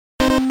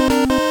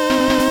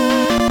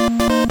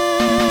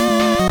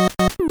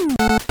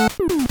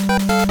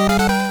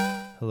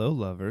Hello,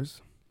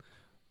 lovers.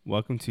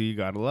 Welcome to You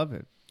Gotta Love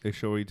It, the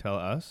show where you tell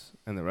us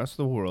and the rest of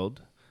the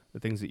world the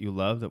things that you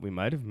love that we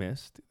might have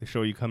missed, the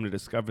show where you come to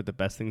discover the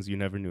best things you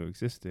never knew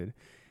existed,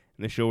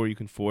 and the show where you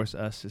can force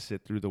us to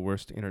sit through the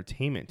worst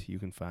entertainment you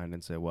can find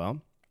and say,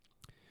 well,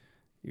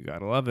 you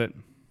gotta love it.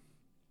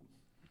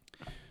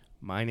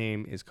 My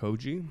name is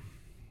Koji.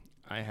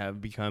 I have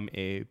become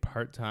a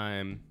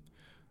part-time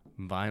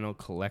vinyl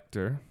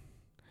collector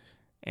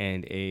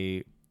and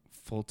a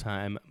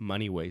full-time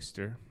money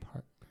waster.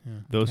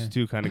 Those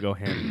two kind of go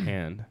hand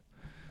in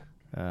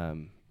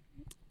hand.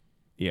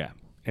 Yeah.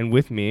 And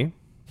with me,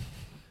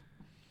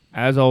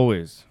 as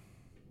always,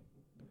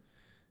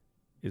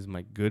 is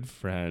my good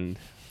friend.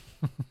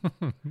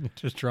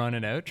 Just drawing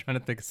it out, trying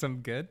to think of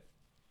something good.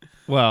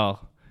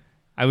 Well,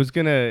 I was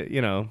going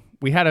to,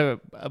 we had a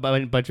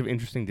bunch of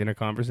interesting dinner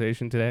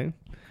conversation today.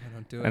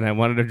 Don't do it. And I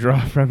wanted to draw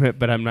from it,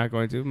 but I'm not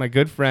going to. My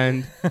good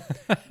friend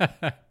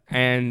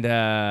and,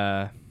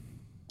 I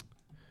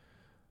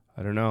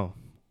don't know,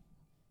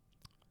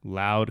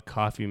 loud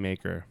coffee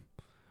maker,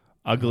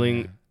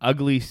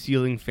 ugly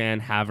ceiling fan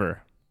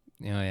haver,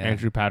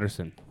 Andrew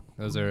Patterson.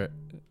 Those are,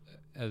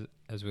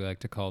 as we like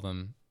to call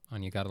them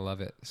on You Gotta Love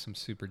It, some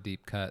super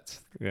deep cuts.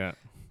 Yeah.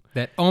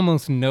 That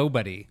almost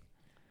nobody,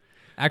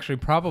 actually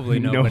probably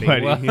nobody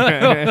will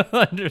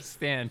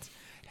understand.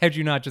 Had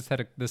you not just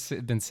had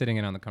been sitting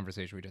in on the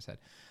conversation we just had.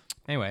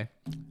 Anyway.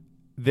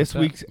 This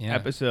week's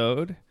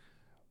episode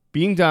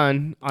being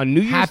done on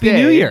New Year's Happy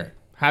Day. New Year.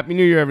 Happy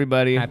New Year,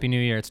 everybody. Happy New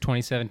Year. It's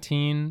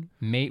 2017.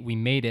 We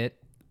made it.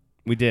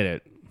 We did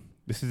it.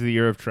 This is the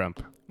year of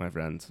Trump, my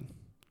friends.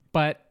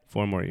 But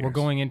 4 more years. We're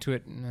going into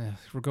it.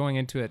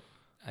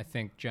 I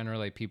think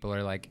generally people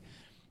are like,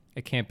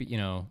 it can't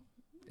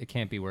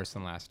be worse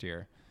than last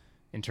year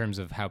in terms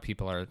of how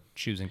people are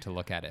choosing to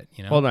look at it.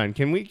 Hold on.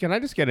 Can I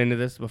just get into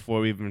this before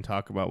we even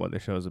talk about what the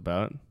show's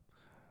about?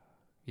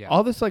 Yeah.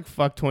 All this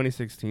fuck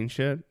 2016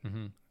 shit.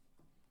 Mm-hmm.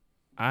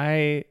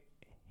 I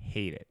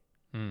hate it.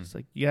 It's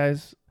like, you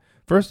guys,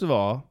 first of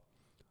all,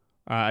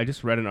 I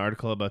just read an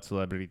article about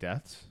celebrity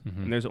deaths,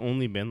 and there's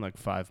only been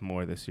 5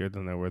 more this year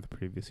than there were the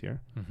previous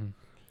year. Mm-hmm.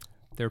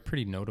 They're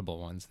pretty notable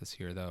ones this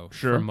year, though,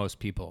 for most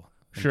people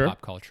in pop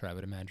culture, I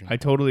would imagine. I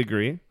totally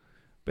agree.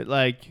 But,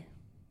 I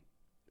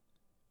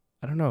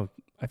don't know.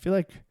 I feel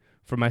like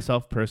for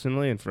myself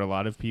personally and for a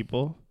lot of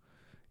people,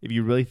 if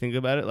you really think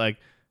about it,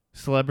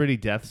 celebrity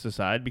deaths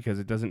aside, because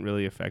it doesn't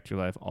really affect your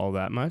life all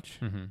that much,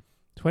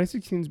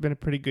 2016 has been a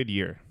pretty good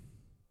year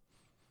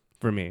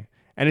for me.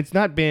 And it's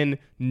not been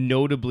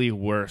notably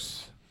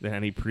worse than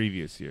any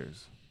previous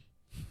years.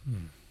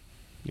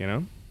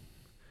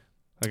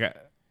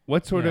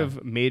 What sort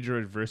of major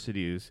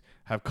adversities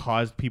have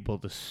caused people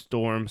to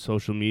storm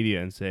social media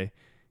and say,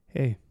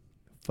 hey,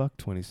 fuck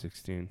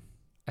 2016?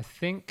 I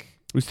think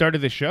we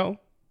started the show.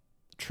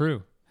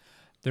 True.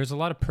 There's a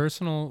lot of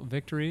personal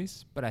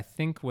victories, but I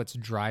think what's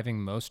driving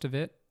most of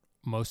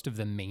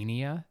the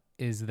mania,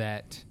 is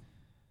that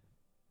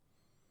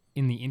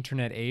in the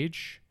internet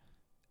age,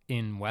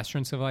 in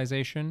Western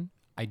civilization,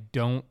 I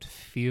don't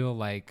feel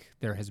like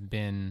there has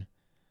been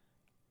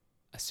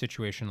a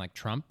situation like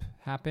Trump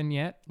happen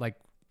yet.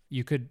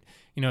 You could,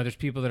 there's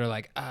people that are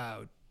like,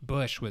 oh,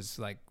 Bush was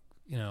the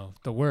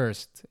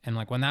worst. And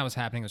when that was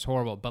happening, it was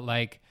horrible. But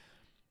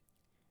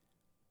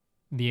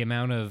the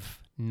amount of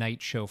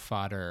night show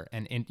fodder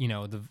and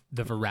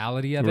the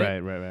virality of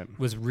it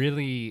was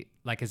really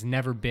has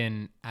never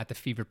been at the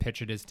fever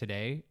pitch it is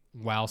today,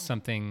 while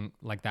something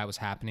like that was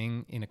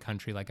happening in a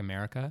country like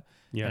America.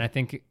 Yeah. And I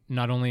think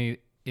not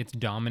only its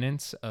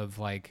dominance of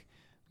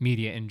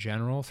media in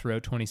general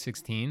throughout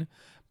 2016,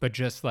 but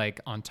just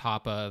on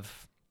top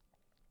of,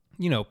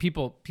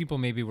 people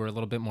maybe were a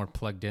little bit more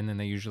plugged in than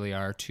they usually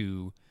are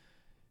to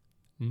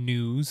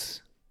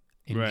news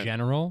in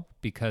general,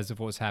 because of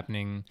what was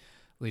happening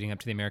leading up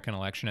to the American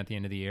election at the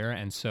end of the year.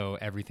 And so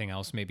everything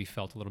else maybe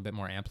felt a little bit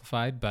more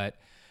amplified. But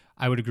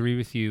I would agree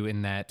with you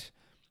in that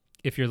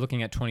if you're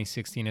looking at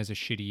 2016 as a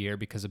shitty year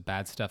because of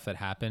bad stuff that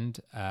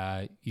happened,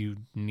 you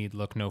need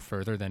look no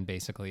further than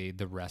basically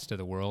the rest of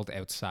the world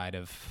outside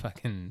of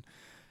fucking,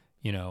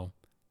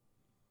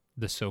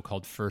 the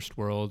so-called first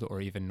world or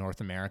even North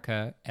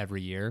America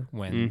every year,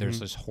 when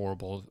there's this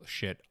horrible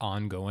shit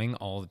ongoing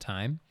all the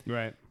time.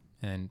 Right.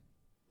 And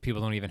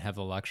people don't even have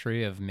the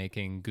luxury of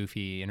making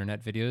goofy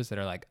internet videos that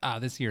are like,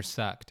 this year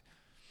sucked.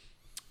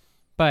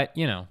 But,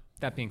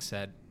 that being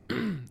said,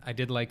 I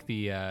did like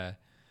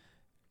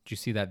did you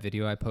see that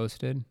video I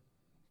posted?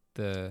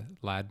 The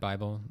LED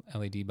Bible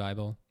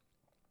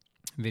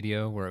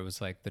video, where it was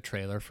the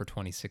trailer for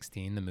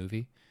 2016, the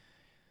movie.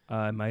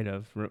 I might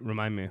have.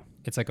 Remind me.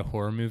 It's a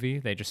horror movie.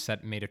 They just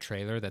made a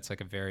trailer that's a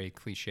very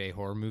cliche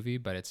horror movie,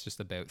 but it's just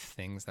about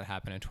things that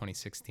happened in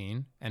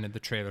 2016. And the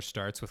trailer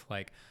starts with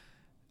a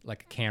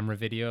camera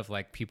video of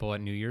people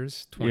at New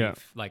Year's,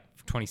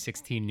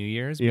 2016 New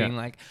Year's, being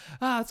it's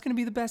going to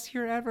be the best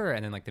year ever.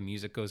 And then the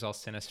music goes all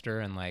sinister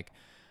and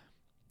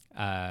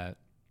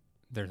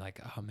they're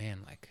like, oh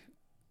man,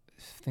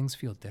 things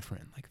feel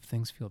different.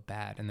 Things feel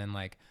bad. And then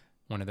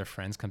one of their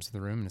friends comes to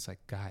the room and it's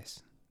like, guys,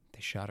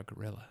 they shot a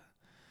gorilla.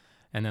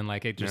 And then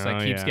like it just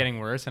like keeps getting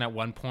worse. And at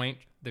one point,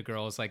 the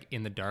girl is like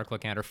in the dark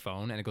looking at her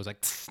phone, and it goes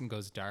like and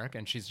goes dark,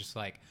 and she's just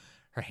like,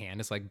 her hand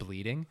is like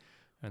bleeding,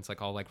 and it's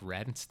like all like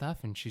red and stuff.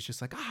 And she's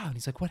just like, and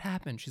he's like, what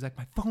happened? She's like,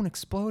 my phone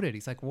exploded.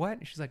 He's like, what?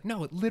 And she's like,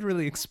 no, it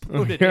literally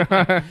exploded.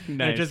 Nice.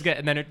 And it just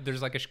and then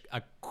there's like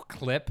a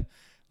clip,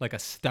 like a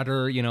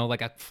stutter, you know,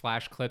 like a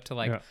flash clip to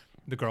like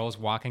the girl's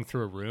walking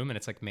through a room, and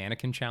it's like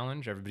mannequin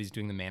challenge. Everybody's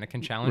doing the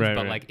mannequin challenge,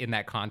 but like in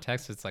that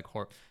context, it's like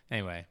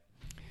anyway.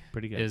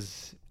 Pretty good.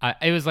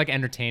 It was like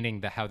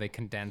entertaining how they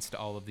condensed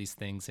all of these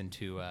things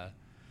into.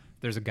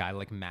 There's a guy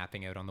like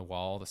mapping out on the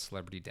wall the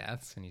celebrity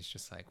deaths, and he's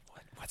just like,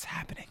 what's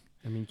happening?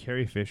 I mean,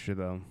 Carrie Fisher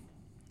though.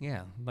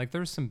 Yeah, like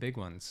there's some big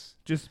ones.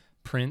 Just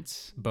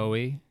Prince,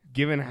 Bowie.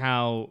 Given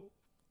how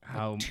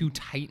like two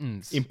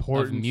titans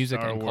important of music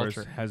Star and Wars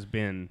culture has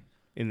been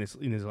in these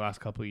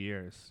last couple of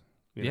years.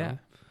 You know?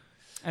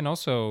 And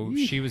also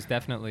she was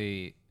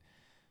definitely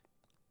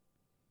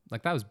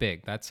like, that was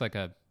big. That's like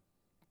a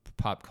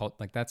pop cult,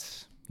 like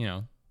that's, you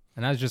know,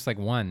 and that was just like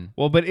one.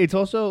 Well, but it's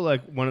also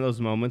like one of those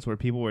moments where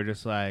people were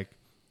just like,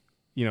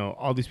 you know,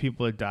 all these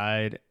people had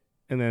died,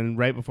 and then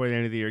right before the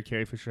end of the year,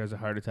 Carrie Fisher has a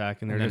heart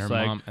attack, and they're just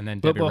like, mom, and then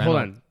but Debbie hold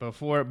on,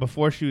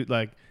 before she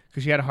like,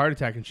 because she had a heart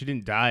attack and she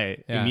didn't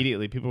die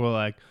immediately. People were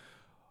like,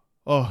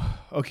 oh,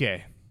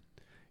 okay,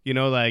 you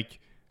know, like,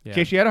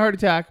 okay, she had a heart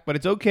attack, but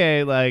it's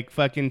okay, like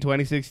fucking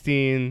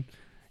 2016,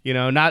 you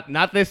know,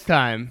 not this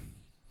time,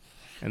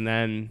 and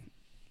then.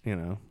 You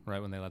know,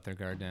 right when they let their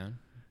guard down.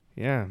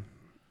 Yeah,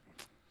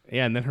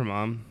 and then her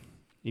mom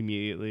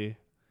immediately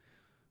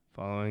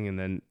following, and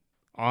then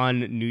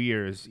on New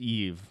Year's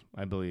Eve,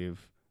 I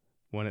believe,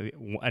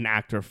 an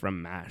actor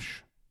from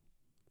MASH,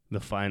 the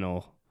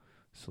final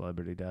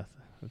celebrity death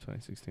of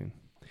 2016.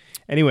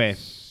 Anyway,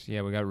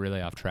 yeah, we got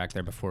really off track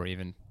there before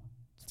even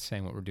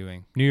saying what we're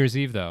doing. New Year's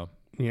Eve, though.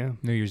 Yeah,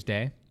 New Year's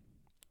Day,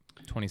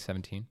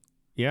 2017.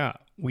 Yeah,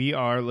 we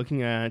are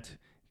looking at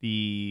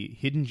the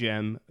hidden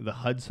gem, the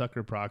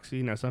Hudsucker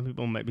Proxy. Now, some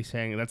people might be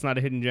saying that's not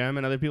a hidden gem,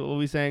 and other people will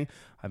be saying,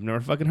 I've never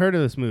fucking heard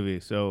of this movie,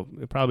 so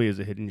it probably is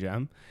a hidden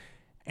gem.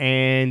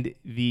 And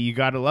the you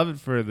gotta love it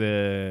for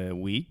the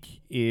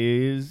week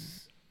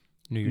is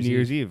New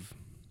Year's Eve,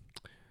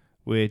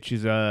 which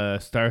is a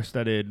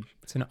star-studded.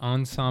 It's an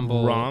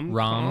ensemble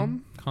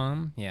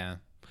rom-com. Yeah,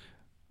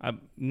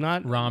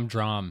 not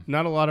rom-drom.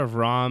 Not a lot of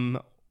rom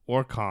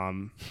or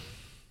com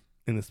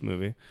in this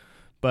movie,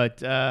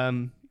 but.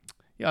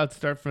 Yeah, let's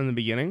start from the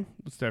beginning.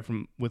 Let's start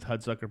with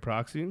Hudsucker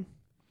Proxy.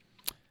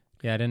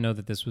 Yeah, I didn't know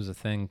that this was a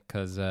thing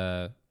because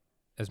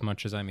as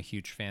much as I'm a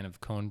huge fan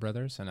of Coen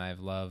Brothers, and I've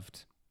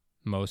loved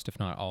most, if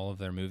not all, of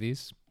their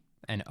movies,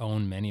 and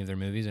own many of their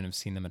movies and have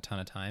seen them a ton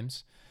of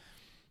times,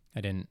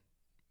 I didn't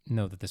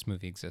know that this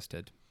movie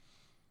existed.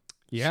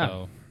 Yeah.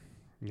 So,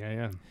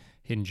 yeah.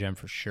 Hidden gem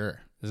for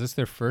sure. Is this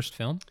their first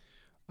film?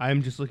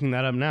 I'm just looking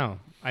that up now.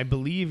 I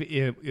believe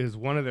it is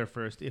one of their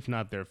first, if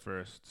not their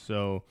first.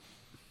 So...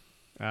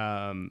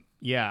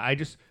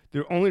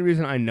 the only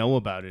reason I know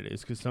about it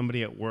is because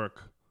somebody at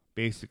work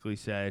basically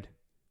said,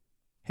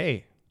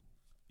 hey,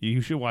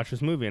 you should watch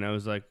this movie. And I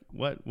was like,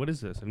 what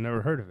is this? I've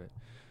never heard of it.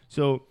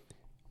 So,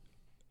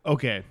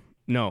 okay,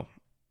 no,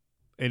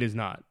 it is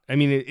not. I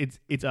mean,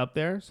 it's up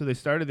there. So they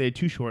had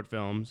 2 short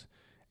films,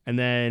 and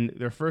then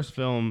their first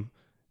film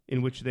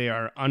in which they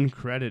are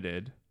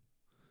uncredited.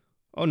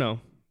 Oh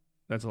no,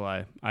 that's a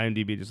lie.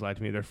 IMDb just lied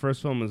to me. Their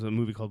first film was a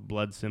movie called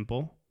Blood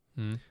Simple.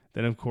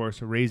 Then, of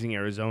course, Raising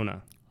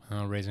Arizona.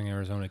 Oh, Raising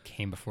Arizona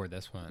came before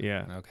this one.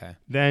 Yeah. Okay.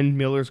 Then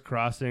Miller's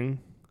Crossing.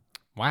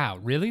 Wow,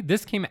 really?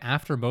 This came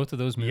after both of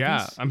those movies?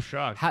 Yeah, I'm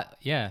shocked.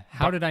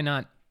 How did I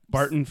not...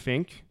 Barton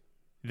Fink,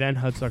 then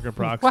Hudsucker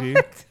Proxy.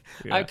 What?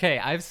 Yeah. Okay,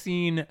 I've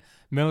seen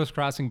Miller's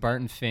Crossing,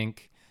 Barton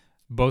Fink,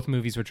 both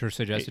movies which were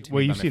suggested to me.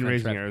 Well, you've seen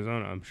Raising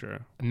Arizona, I'm sure.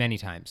 Many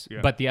times. Yeah.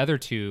 But the other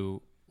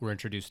two were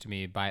introduced to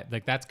me by...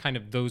 Like, that's kind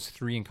of those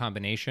 3 in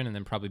combination, and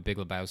then probably Big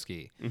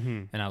Lebowski.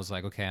 Mm-hmm. And I was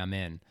like, okay, I'm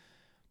in.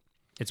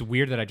 It's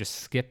weird that I just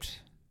skipped.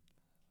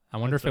 I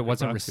wonder if it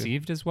wasn't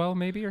received as well,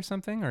 maybe, or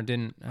something, or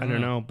didn't. I don't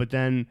know. But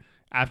then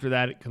after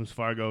that, it comes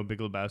Fargo, Big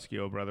Lebowski,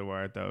 Oh Brother, Where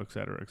Art Thou, et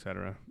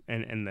cetera,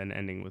 and then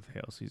ending with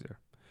Hail Caesar.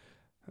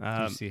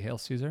 Did you see Hail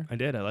Caesar? I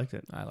did. I liked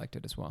it. I liked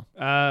it as well.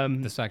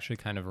 This actually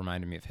kind of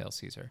reminded me of Hail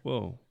Caesar.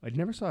 Whoa! I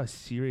never saw A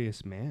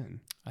Serious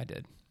Man. I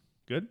did.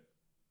 Good.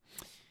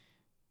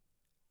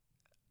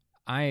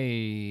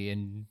 I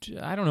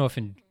don't know if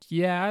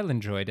I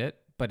enjoyed it,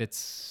 but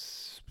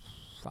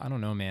I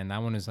don't know, man.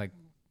 That one is like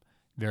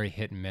very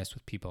hit and miss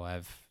with people.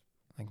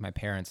 My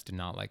parents did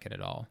not like it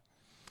at all.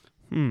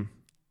 To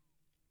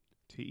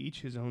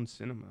each his own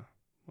cinema.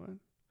 What?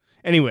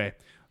 Anyway,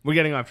 we're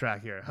getting off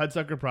track here.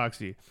 Hudsucker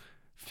Proxy.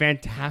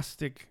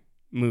 Fantastic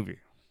movie.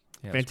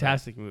 Yeah,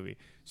 fantastic movie.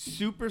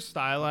 Super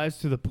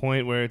stylized to the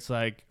point where it's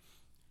like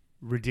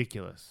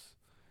ridiculous.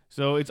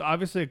 So it's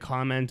obviously a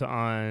comment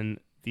on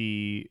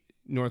the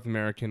North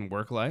American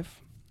work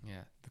life.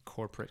 Yeah, the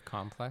corporate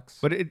complex.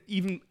 But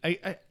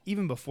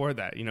even before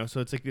that, you know, so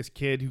it's like this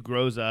kid who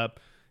grows up,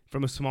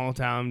 from a small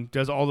town,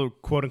 does all the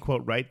quote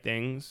unquote right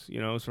things,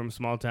 is from a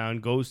small town,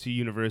 goes to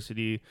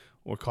university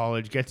or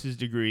college, gets his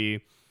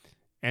degree,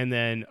 and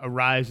then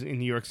arrives in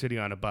New York City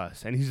on a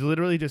bus. And he's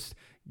literally just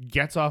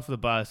gets off the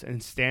bus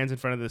and stands in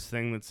front of this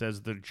thing that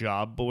says the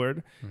job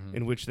board,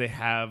 in which they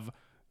have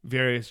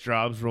various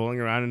jobs rolling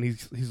around, and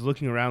he's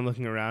looking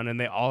around, and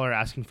they all are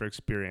asking for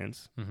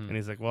experience. And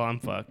he's like, well, I'm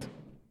fucked.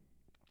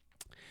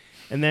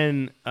 And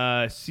then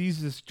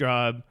sees this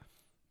job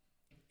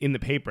in the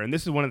paper. And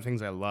this is one of the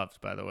things I loved,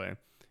 by the way,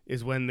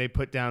 is when they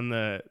put down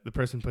the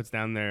person puts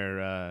down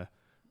their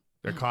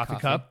coffee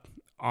cup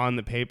on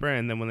the paper,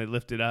 and then when they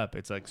lift it up,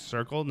 it's like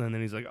circled, and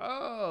then he's like,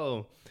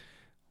 oh,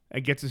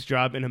 and gets his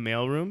job in a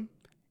mailroom.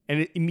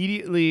 And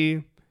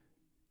immediately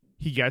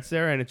he gets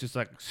there, and it's just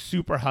like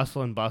super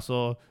hustle and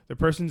bustle. The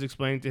person's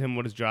explaining to him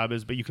what his job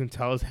is, but you can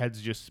tell his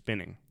head's just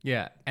spinning.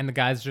 Yeah. And the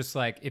guy's just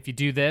like, if you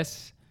do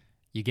this,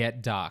 you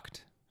get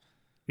docked.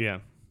 Yeah.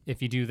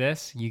 If you do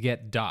this, you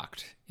get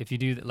docked. If you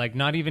do, like,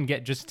 not even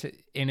get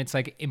and it's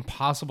like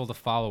impossible to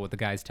follow what the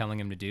guy's telling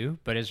him to do,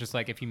 but it's just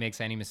like, if he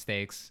makes any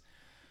mistakes,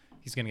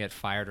 he's going to get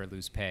fired or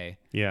lose pay.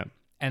 Yeah.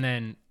 And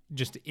then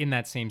just in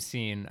that same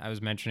scene, I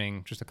was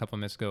mentioning just a couple of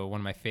minutes ago, one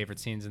of my favorite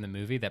scenes in the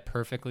movie that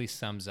perfectly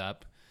sums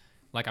up,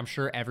 like, I'm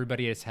sure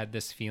everybody has had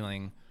this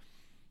feeling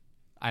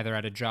either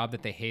at a job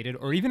that they hated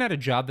or even at a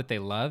job that they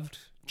loved,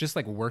 just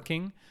like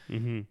working,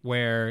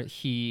 where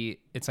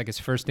it's like his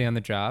first day on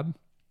the job.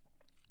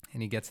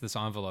 And he gets this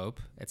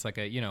envelope. It's like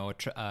a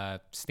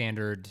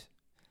standard,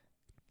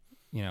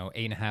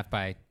 8.5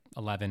 by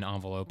 11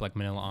 envelope, like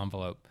manila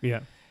envelope. Yeah.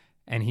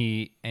 And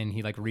he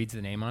like reads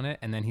the name on it.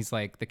 And then he's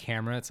like, the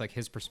camera, it's like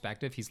his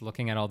perspective. He's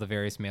looking at all the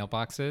various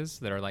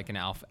mailboxes that are like in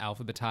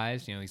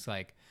alphabetized.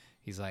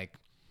 He's like,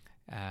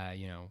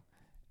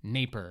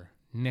 Naper,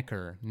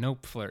 Knicker,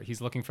 Nopefler.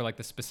 He's looking for like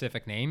the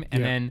specific name.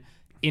 And then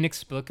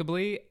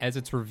inexplicably, as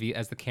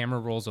the camera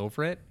rolls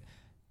over it,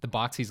 the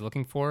box he's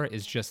looking for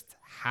is just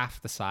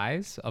half the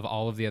size of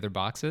all of the other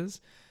boxes.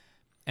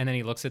 And then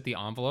he looks at the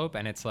envelope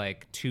and it's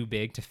like too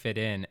big to fit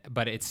in,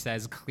 but it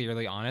says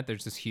clearly on it,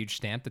 there's this huge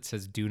stamp that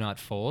says do not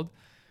fold.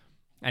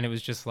 And it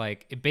was just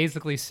like, it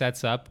basically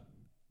sets up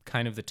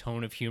kind of the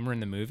tone of humor in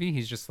the movie.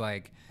 He's just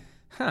like,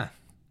 huh.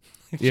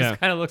 It just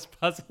kind of looks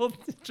puzzled.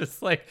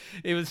 Just like,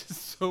 it was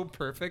just so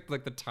perfect.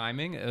 Like the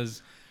timing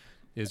is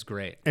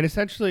great. And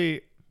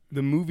essentially,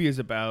 the movie is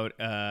about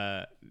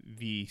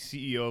the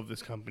CEO of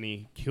this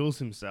company kills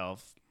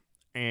himself,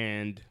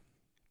 and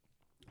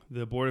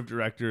the board of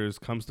directors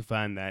comes to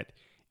find that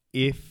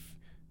if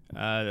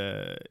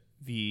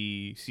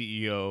the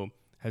CEO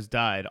has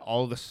died,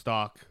 all the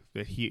stock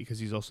that because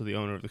he's also the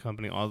owner of the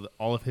company, all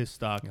of his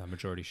stock,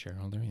 majority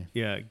shareholder,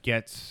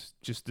 gets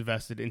just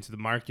divested into the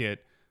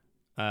market,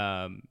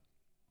 and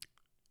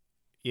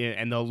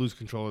they'll lose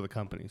control of the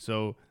company.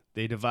 So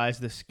they devise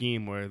this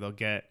scheme where they'll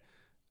get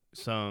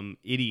some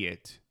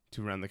idiot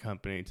to run the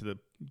company to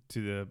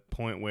the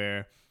point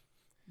where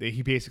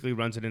he basically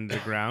runs it into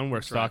the ground,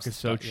 where stock is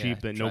so cheap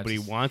that nobody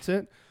wants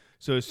it.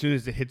 So as soon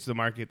as it hits the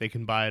market, they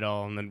can buy it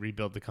all and then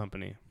rebuild the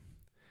company.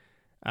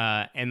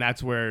 And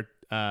that's where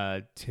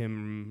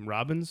Tim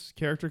Robbins'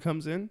 character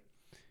comes in.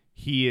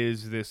 He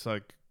is this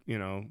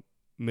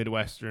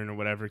Midwestern or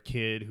whatever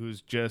kid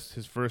who's just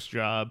his first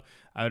job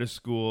out of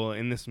school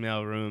in this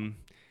mailroom,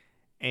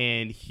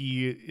 and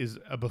he is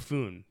a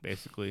buffoon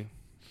basically.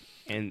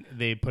 And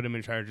they put him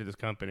in charge of this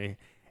company,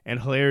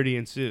 and hilarity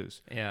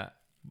ensues. Yeah.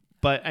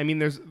 But I mean,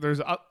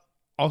 there's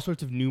all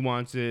sorts of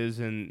nuances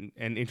and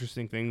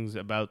interesting things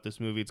about this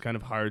movie. It's kind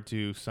of hard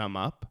to sum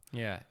up.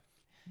 Yeah.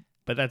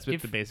 But that's the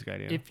basic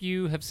idea. If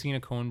you have seen a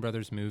Coen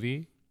Brothers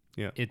movie,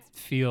 it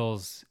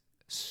feels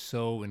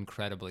so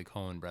incredibly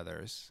Coen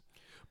Brothers.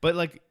 But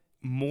like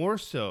more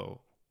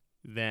so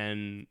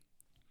than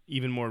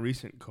even more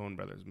recent Coen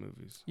Brothers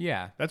movies.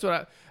 Yeah. That's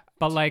what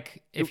But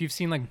like, if you've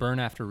seen like Burn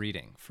After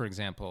Reading, for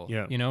example,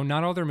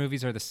 not all their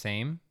movies are the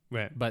same,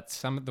 right? But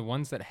some of the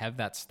ones that have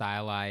that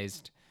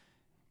stylized,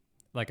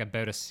 like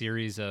about a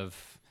series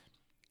of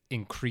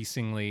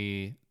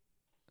increasingly,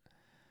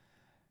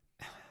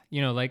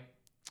 how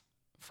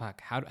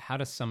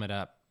to sum it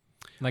up?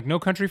 Like No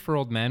Country for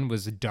Old Men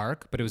was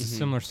dark, but it was a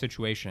similar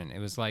situation. It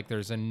was like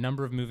there's a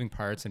number of moving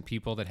parts and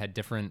people that had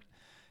different,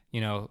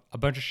 a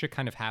bunch of shit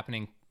kind of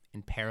happening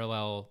in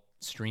parallel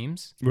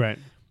streams, right?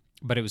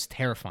 But it was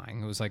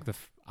terrifying. It was like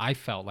I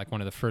felt like one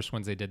of the first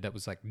ones they did that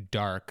was like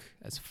dark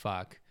as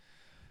fuck.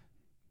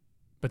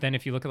 But then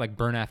if you look at like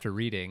Burn After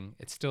Reading,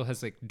 it still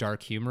has like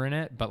dark humor in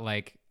it, but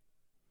like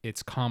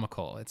it's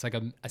comical. It's like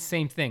a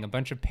same thing, a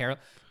bunch of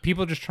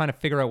people just trying to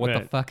figure out what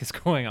the fuck is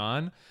going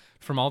on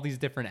from all these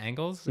different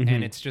angles.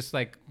 And it's just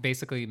like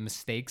basically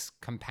mistakes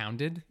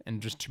compounded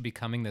and just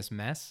becoming this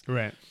mess.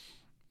 Right.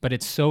 But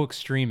it's so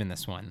extreme in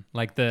this one.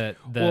 Like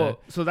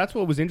so that's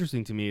what was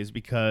interesting to me, is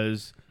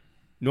because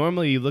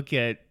normally you look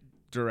at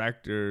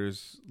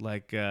directors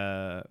like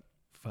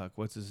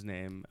what's his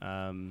name?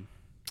 Guy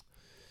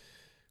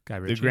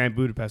Ritchie? The Grand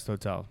Budapest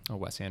Hotel. Oh,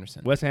 Wes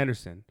Anderson. Wes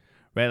Anderson,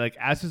 right? Like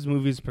as his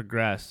movies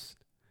progressed,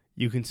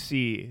 Yeah. you can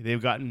see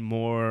they've gotten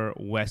more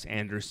Wes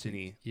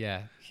Anderson-y.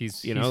 Yeah,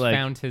 he's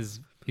found his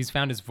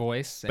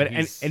voice,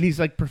 and he's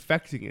like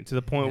perfecting it to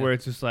the point where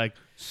it's just like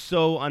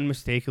so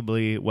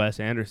unmistakably Wes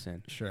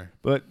Anderson. Sure.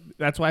 But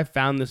that's why I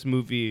found this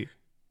movie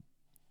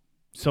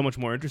so much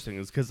more interesting,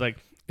 is because like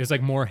it was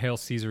like more Hail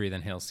Caesar-y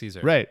than Hail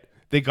Caesar. Right.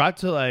 They got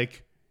to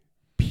like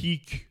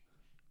peak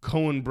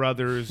Coen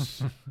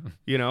Brothers,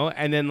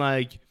 and then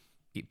like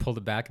he pulled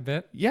it back a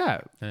bit.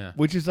 Yeah.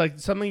 Which is like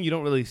something you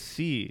don't really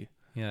see.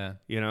 Yeah.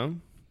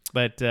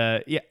 But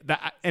and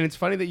it's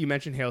funny that you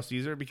mentioned Hail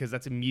Caesar, because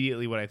that's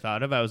immediately what I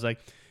thought of. I was like,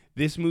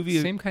 this movie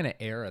is same kind of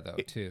era though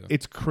too.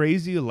 It's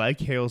crazy like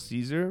Hail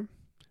Caesar,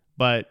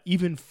 but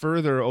even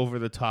further over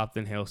the top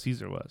than Hail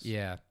Caesar was.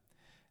 Yeah.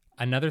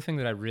 Another thing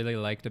that I really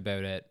liked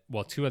about it,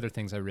 well, two other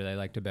things I really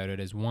liked about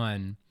it is,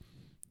 one,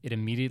 it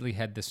immediately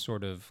had this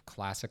sort of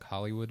classic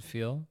Hollywood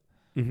feel,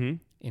 in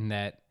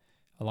that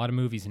a lot of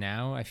movies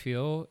now, I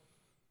feel,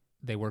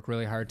 they work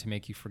really hard to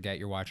make you forget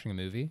you're watching a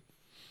movie.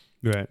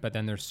 Right. But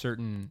then there's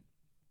certain,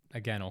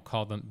 again, I'll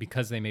call them,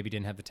 because they maybe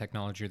didn't have the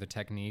technology or the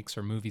techniques,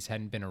 or movies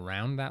hadn't been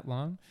around that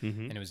long,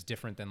 and it was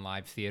different than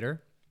live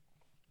theater.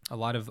 A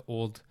lot of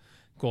old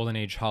Golden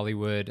Age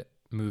Hollywood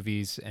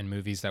movies and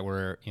movies that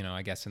were,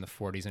 I guess in the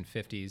 40s and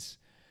 50s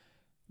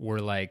were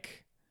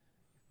like,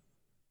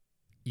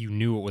 you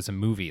knew it was a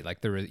movie.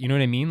 Like there was, you know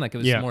what I mean? Like it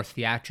was more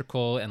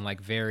theatrical and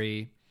like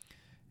and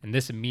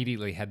this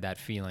immediately had that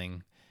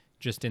feeling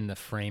just in the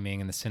framing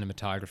and the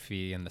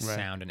cinematography and the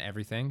sound and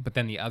everything. But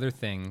then the other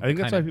thing, I think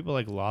that's why people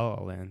like La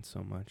La Land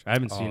so much. I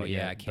haven't seen it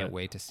yet. I can't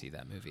wait to see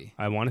that movie.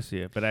 I want to see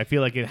it, but I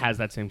feel like it has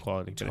that same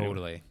quality.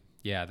 Totally.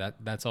 Yeah,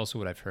 that's also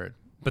what I've heard.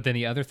 But then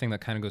the other thing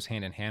that kind of goes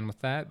hand in hand with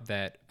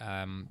that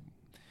I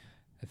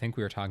think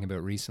we were talking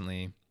about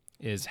recently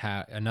is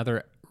how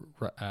another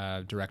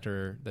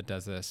director that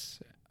does this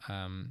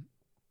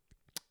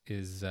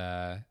is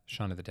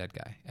Shaun of the Dead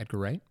guy, Edgar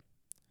Wright.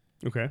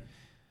 Okay.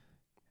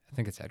 I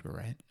think it's Edgar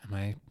Wright.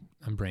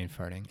 I'm brain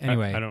farting.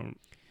 Anyway, I don't.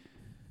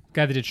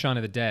 Guy that did Shaun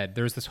of the Dead.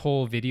 There's this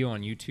whole video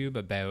on YouTube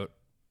about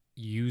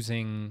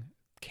using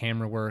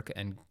camera work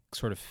and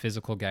sort of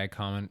physical gag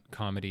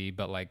comedy,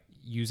 but like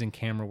using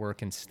camera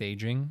work and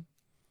staging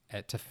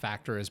to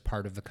factor as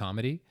part of the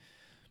comedy.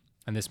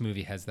 And this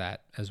movie has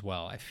that as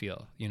well, I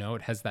feel.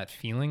 It has that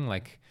feeling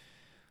like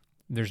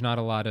there's not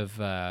a lot of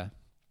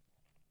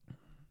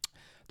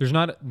there's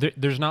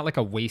not like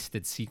a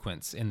wasted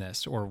sequence in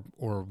this or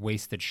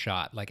wasted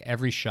shot. Like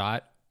every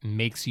shot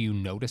makes you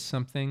notice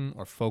something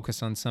or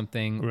focus on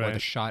something, or the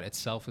shot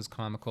itself is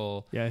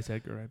comical. Yeah, it's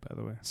Edgar Wright, by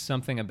the way.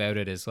 Something about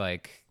it is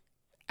like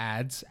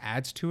adds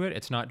to it.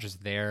 It's not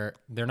just there.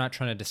 They're not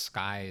trying to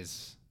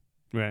disguise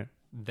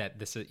that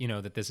this is,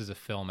 that this is a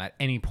film at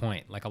any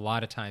point. Like a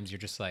lot of times you're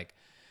just like,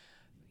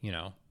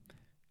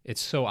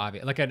 it's so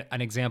obvious. Like an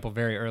example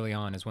very early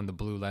on is when the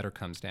blue letter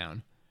comes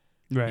down.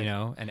 Right.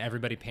 And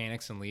everybody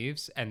panics and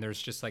leaves, and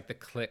there's just like the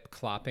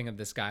clopping of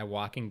this guy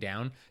walking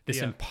down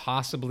this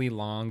impossibly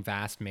long,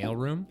 vast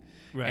mailroom.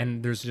 Right.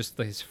 And there's just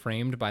he's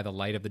framed by the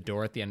light of the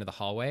door at the end of the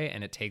hallway,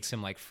 and it takes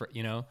him like,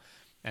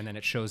 and then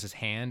it shows his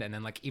hand, and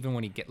then like even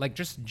when he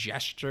just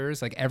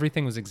gestures, like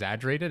everything was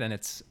exaggerated, and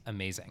it's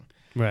amazing.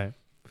 Right.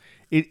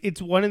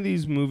 It's one of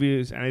these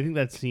movies, and I think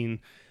that scene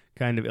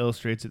kind of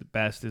illustrates it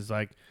best, is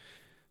like,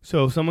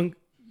 so someone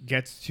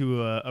gets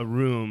to a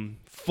room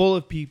full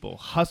of people,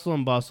 hustle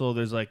and bustle.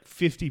 There's like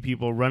 50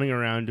 people running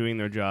around doing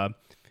their job,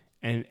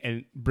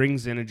 and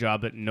brings in a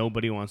job that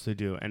nobody wants to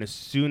do. And as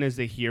soon as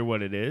they hear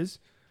what it is,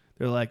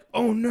 they're like,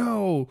 "Oh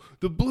no,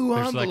 the blue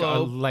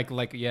envelope!" Like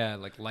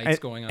lights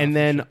going on. And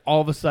then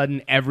all of a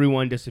sudden,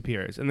 everyone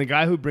disappears. And the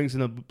guy who brings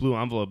in the blue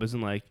envelope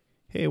isn't like,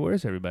 "Hey,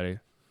 where's everybody?"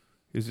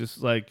 He's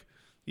just like,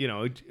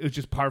 it's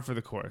just par for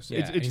the course.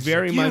 Yeah, it's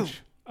very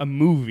much a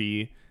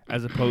movie.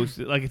 As opposed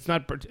to, like, it's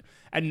not,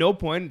 at no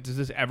point does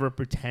this ever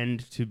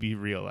pretend to be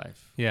real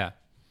life. Yeah.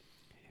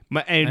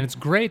 And it's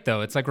great,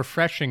 though. It's like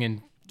refreshing,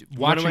 and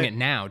watching it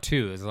now,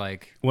 too, is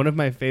like. One of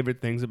my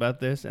favorite things about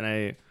this,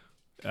 and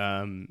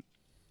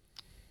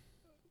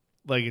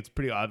it's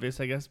pretty obvious,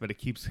 I guess, but it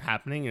keeps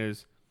happening,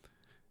 is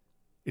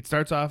it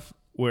starts off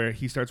where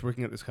he starts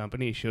working at this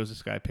company. He shows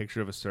this guy a picture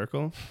of a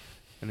circle,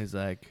 and he's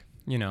like,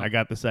 I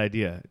got this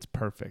idea. It's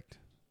perfect,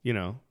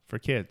 for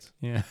kids.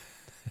 Yeah.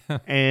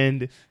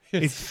 And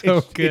it's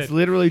good. It's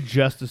literally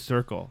just a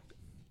circle,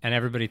 and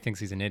everybody thinks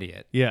he's an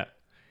idiot. Yeah,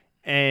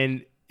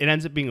 and it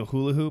ends up being a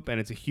hula hoop, and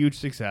it's a huge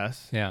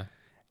success. Yeah,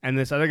 and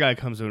this other guy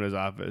comes into his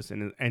office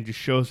and just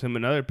shows him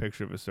another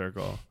picture of a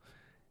circle,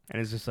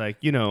 and it's just like,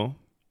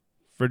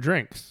 for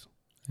drinks,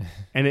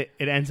 and it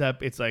ends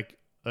up, it's like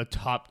a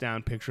top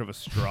down picture of a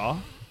straw,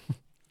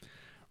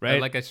 right? Or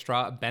like a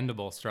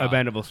bendable straw. A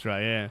bendable straw,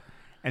 yeah.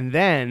 And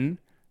then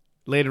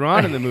later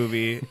on in the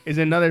movie is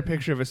another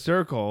picture of a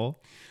circle,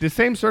 the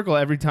same circle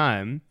every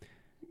time,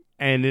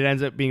 and it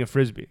ends up being a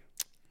Frisbee.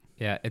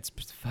 Yeah, it's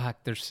fuck.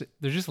 There's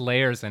just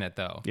layers in it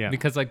though. Yeah.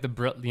 Because like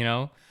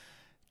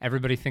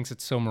everybody thinks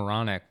it's so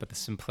moronic, but the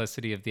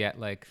simplicity of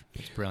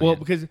it's brilliant. Well,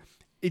 because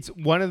it's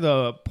one of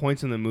the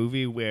points in the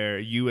movie where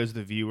you as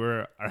the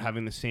viewer are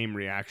having the same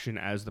reaction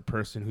as the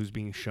person who's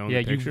being shown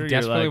the picture. You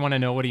desperately want to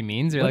know what he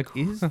means. You're what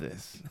is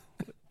this?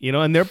 You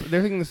know, and they're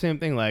thinking the same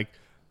thing, like,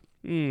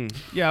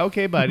 yeah,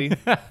 okay, buddy.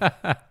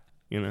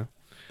 You know,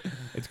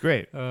 it's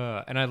great.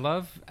 And I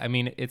love, I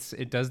mean,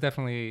 it does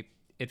definitely,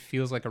 it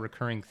feels like a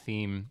recurring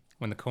theme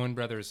when the Coen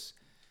brothers,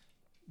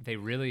 they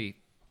really,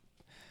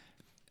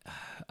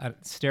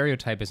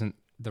 stereotype isn't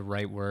the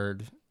right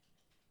word,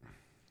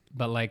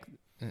 but like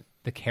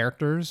the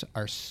characters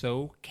are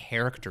so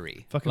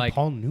charactery. Fucking like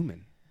Paul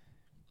Newman.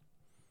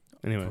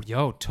 Anyway.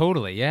 Yo,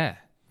 totally, yeah.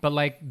 But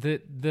like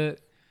the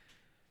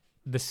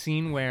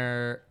scene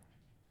where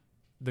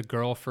the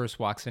girl first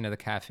walks into the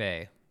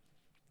cafe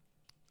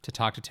to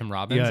talk to Tim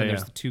Robbins, and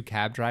there's the two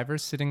cab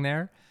drivers sitting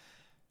there.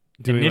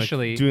 Doing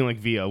like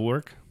VO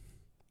work.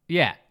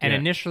 Yeah, and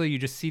initially you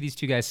just see these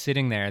two guys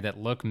sitting there that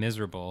look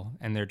miserable,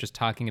 and they're just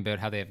talking about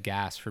how they have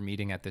gas for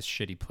meeting at this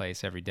shitty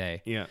place every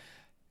day. Yeah.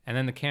 And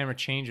then the camera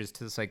changes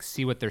to just like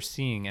see what they're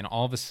seeing, and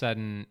all of a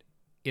sudden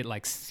it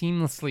like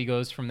seamlessly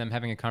goes from them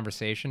having a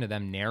conversation to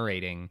them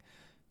narrating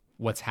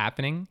what's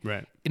happening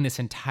in this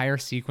entire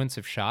sequence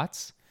of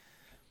shots.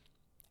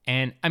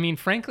 And I mean,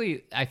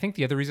 frankly, I think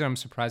the other reason I'm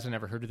surprised I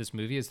never heard of this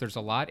movie is there's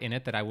a lot in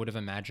it that I would have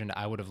imagined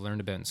I would have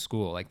learned about in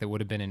school. Like there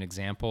would have been an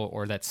example,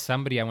 or that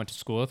somebody I went to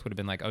school with would have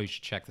been like, oh, you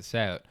should check this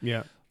out.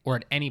 Yeah. Or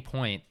at any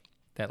point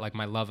that like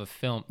my love of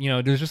film, you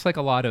know, there's just like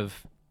a lot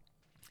of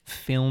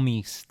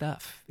filmy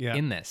stuff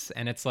in this.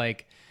 And it's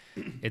like,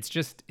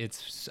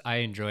 I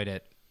enjoyed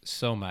it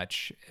so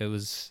much. It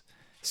was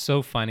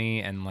so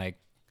funny, and like,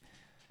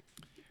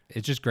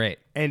 it's just great.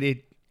 And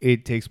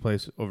it takes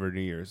place over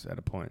New Year's at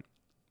a point,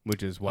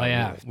 which is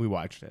why we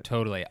watched it.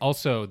 Totally.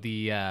 Also,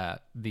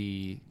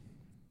 the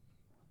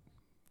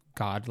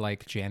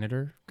godlike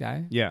janitor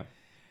guy. Yeah.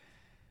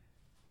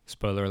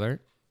 Spoiler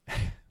alert.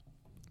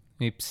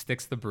 He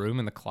sticks the broom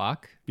in the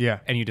clock. Yeah.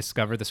 And you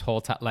discover this whole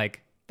time,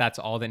 like, that's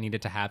all that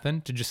needed to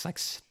happen to just like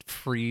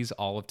freeze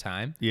all of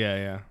time. Yeah,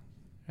 yeah.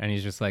 And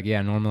he's just like,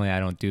 yeah, normally I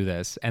don't do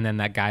this. And then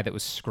that guy that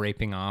was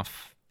scraping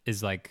off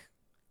is like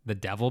the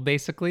devil,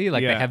 basically.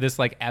 Like they have this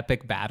like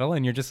epic battle,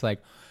 and you're just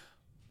like,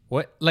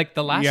 what? Like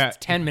the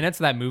last 10 minutes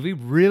of that movie,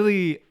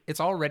 really,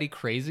 it's already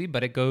crazy,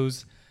 but it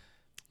goes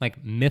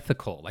like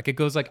mythical. Like it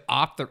goes like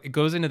it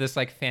goes into this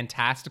like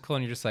fantastical,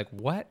 and you're just like,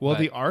 what? Well,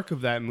 the arc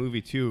of that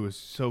movie too is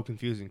so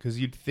confusing, because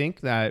you'd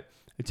think that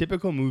a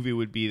typical movie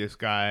would be this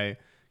guy,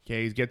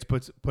 okay, he gets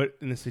put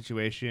in a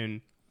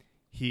situation,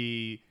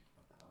 he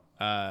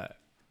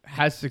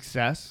has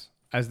success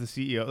as the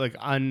CEO, like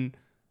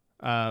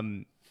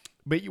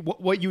but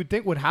what you would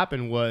think would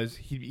happen was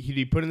he'd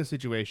be put in the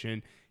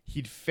situation,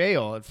 he'd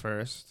fail at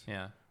first,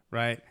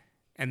 right,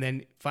 and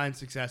then find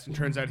success, and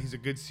turns out he's a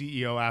good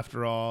CEO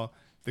after all.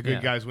 The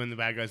good guys win, the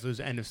bad guys lose.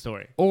 End of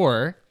story.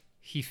 Or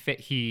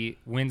he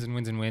wins and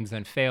wins and wins,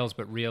 then fails,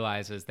 but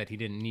realizes that he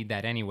didn't need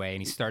that anyway,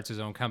 and he starts his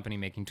own company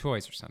making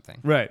toys or something.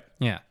 Right.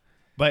 Yeah.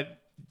 But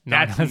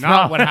that's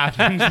not what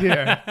happens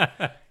here.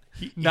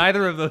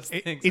 Neither of those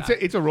things.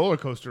 It's a roller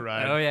coaster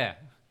ride. Oh yeah.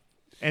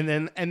 And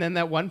then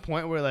that one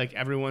point where like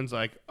everyone's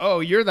like,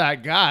 "Oh, you're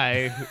that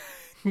guy."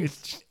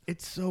 It's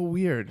so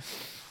weird,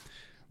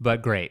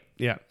 but great.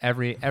 Yeah.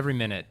 Every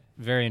minute,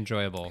 very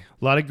enjoyable.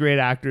 A lot of great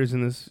actors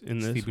in this.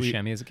 Steve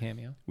Buscemi as a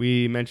cameo.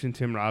 We mentioned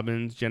Tim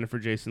Robbins, Jennifer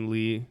Jason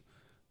Leigh,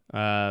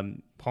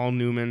 Paul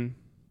Newman,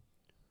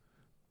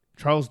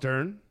 Charles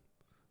Durning,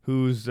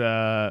 who's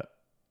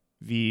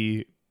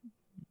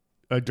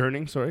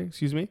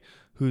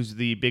who's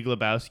the Big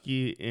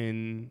Lebowski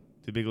in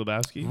The Big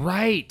Lebowski.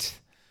 Right.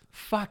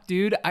 Fuck,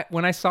 dude.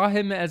 When I saw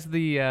him as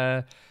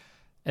the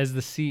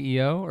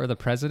CEO or the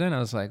president, I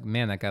was like,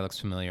 man, that guy looks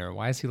familiar.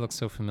 Why does he look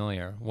so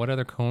familiar? What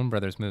other Coen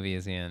Brothers movie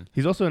is he in?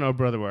 He's also in Oh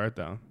Brother Where Art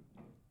Thou.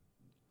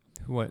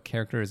 What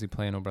character is he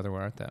playing Oh Brother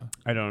Where Art Thou?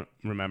 I don't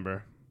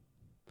remember,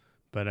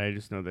 but I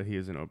just know that he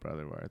is in Oh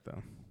Brother Where Art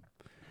Thou.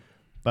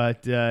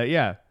 But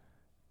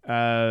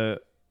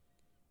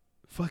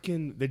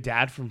fucking the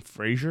dad from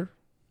Frasier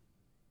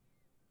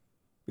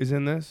is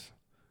in this.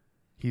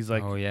 He's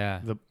like, oh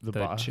yeah, the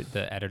boss,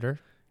 the editor.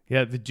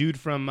 Yeah, the dude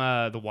from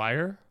The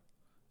Wire.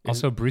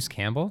 Also Bruce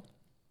Campbell.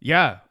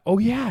 Yeah. Oh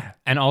yeah.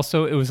 And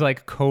also it was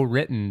like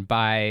co-written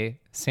by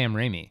Sam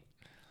Raimi.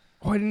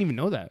 Oh, I didn't even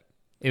know that.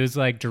 It was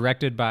like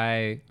directed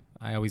by,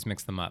 I always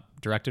mix them up,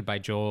 directed by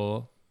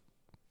Joel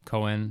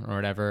Cohen or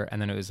whatever,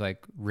 and then it was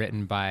like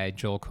written by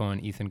Joel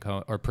Cohen, Ethan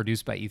Cohen, or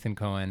produced by Ethan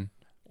Cohen,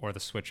 or the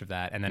switch of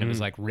that, and then it was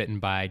like written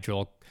by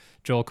Joel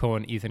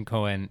Cohen, Ethan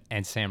Cohen,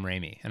 and Sam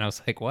Raimi. And I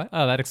was like, what?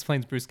 Oh, that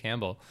explains Bruce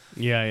Campbell.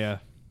 Yeah, yeah.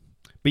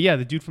 But yeah,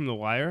 the dude from The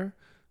Wire,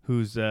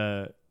 who's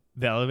the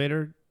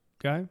elevator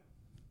guy.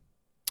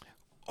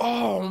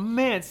 Oh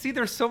man, see,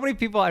 there's so many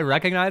people I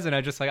recognize, and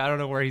I just like, I don't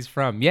know where he's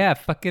from. Yeah,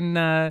 fucking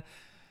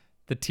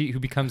who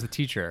becomes the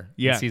teacher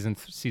in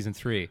season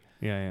 3.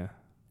 Yeah, yeah.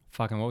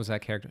 Fucking, what was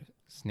that character's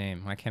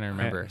name? Why can't I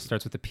remember? It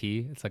starts with a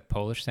P. It's like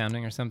Polish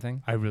sounding or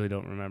something. I really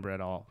don't remember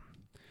at all.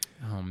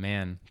 Oh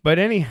man. But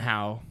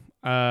anyhow,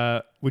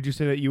 would you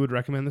say that you would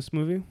recommend this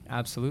movie?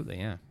 Absolutely,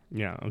 yeah.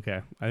 Yeah,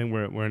 okay. I think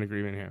we're in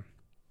agreement here.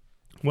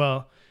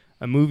 Well,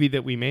 a movie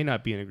that we may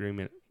not be in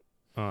agreement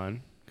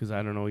on, because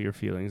I don't know your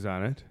feelings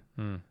on it,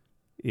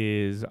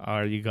 is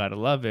Are You Gotta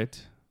Love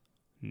It,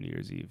 New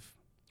Year's Eve.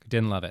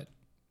 Didn't love it.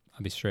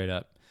 I'll be straight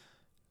up.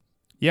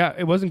 Yeah,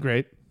 it wasn't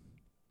great.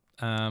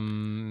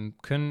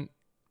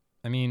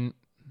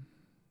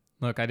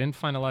 Look, I didn't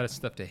find a lot of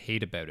stuff to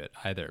hate about it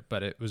either,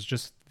 but it was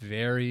just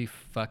very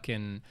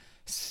fucking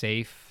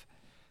safe,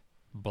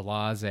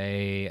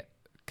 blasé.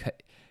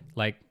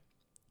 Like,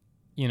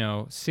 you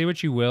know, say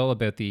what you will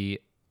about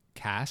the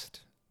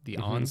cast, the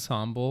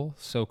ensemble,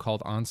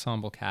 so-called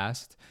ensemble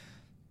cast,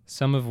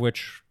 some of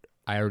which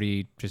I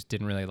already just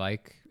didn't really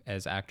like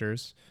as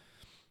actors,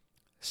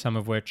 some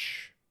of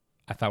which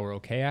I thought were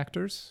okay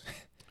actors.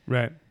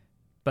 Right.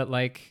 But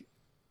like,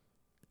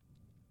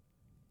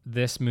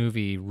 this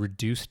movie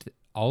reduced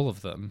all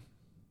of them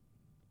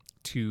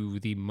to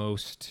the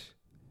most.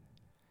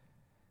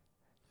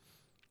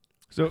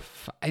 So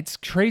it's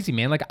crazy,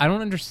 man. Like, I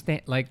don't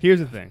understand. Like, here's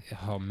the thing.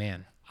 Oh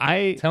man,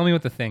 tell me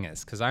what the thing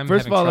is, because I'm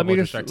first of all, let me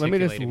just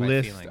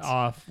list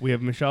off. We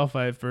have Michelle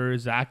Pfeiffer,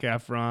 Zac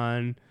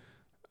Efron,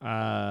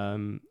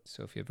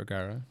 Sofia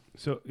Vergara.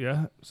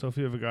 Sofia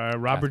Vergara,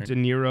 Robert De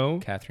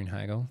Niro, Katherine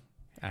Heigl,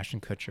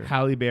 Ashton Kutcher,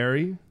 Halle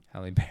Berry,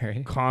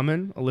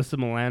 Common, Alyssa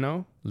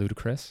Milano,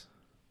 Ludacris.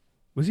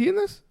 Was he in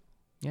this?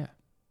 Yeah.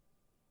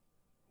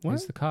 What?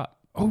 He's the cop.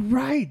 Oh,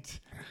 right.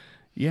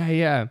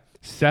 Yeah.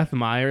 Seth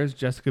Meyers,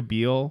 Jessica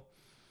Biel.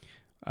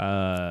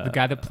 The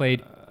guy that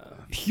played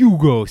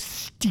Hugo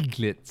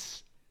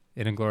Stiglitz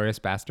in Inglourious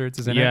Basterds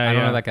is in it. I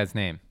don't know that guy's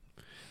name,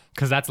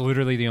 because that's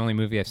literally the only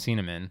movie I've seen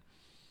him in.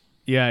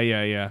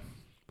 Yeah.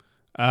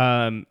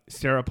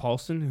 Sarah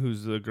Paulson,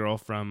 who's the girl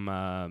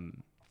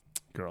from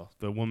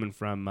the woman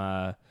from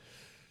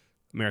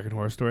American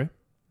Horror Story.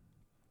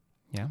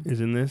 Yeah,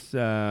 is in this.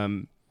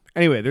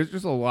 Anyway, there's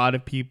just a lot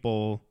of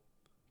people.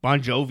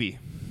 Bon Jovi.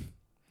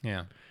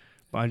 Yeah.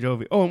 Bon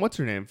Jovi. Oh, and what's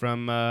her name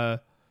from not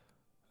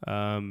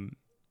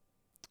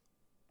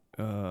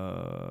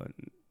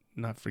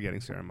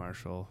forgetting Sarah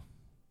Marshall.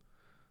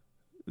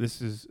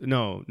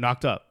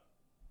 Knocked Up.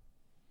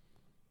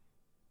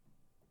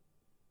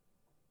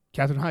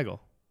 Katherine Heigl.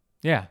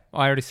 Yeah. Oh,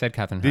 I already said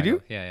Katherine Heigl. Did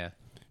you? Yeah.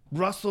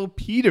 Russell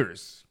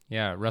Peters.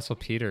 Yeah, Russell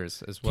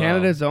Peters as well.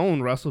 Canada's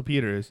own Russell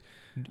Peters.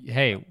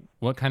 Hey,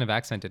 what kind of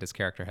accent did his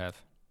character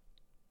have?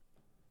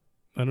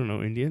 I don't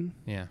know, Indian?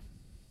 Yeah.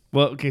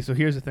 Well, okay, so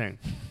here's the thing.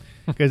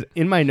 Because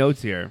in my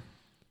notes here,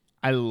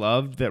 I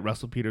loved that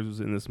Russell Peters was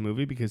in this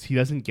movie because he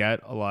doesn't get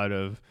a lot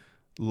of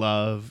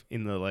love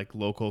in the like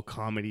local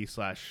comedy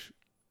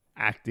 /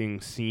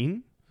 acting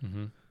scene.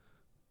 Mm-hmm.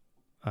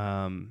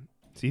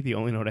 See, the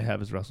only note I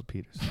have is Russell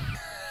Peters.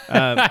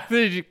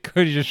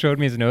 Cody just showed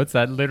me his notes.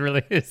 That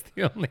literally is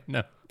the only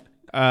note.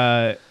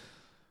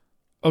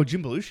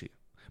 Jim Belushi.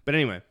 But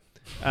anyway,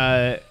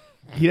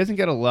 he doesn't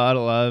get a lot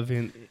of love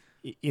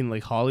in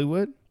like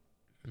Hollywood.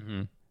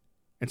 Mm-hmm.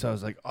 And so I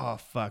was like, oh,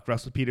 fuck,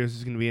 Russell Peters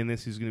is going to be in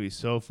this. He's going to be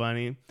so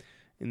funny.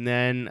 And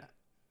then,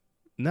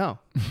 no.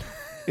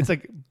 It's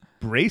like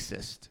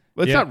racist.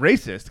 Well, it's not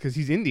racist because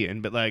he's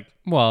Indian, but like.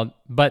 Well,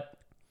 but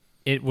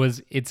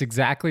it's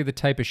exactly the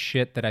type of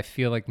shit that I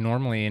feel like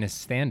normally in a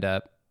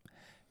stand-up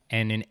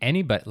and in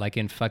anybody, like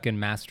in fucking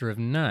Master of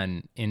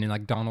None, in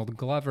like Donald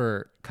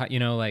Glover, you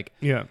know, like.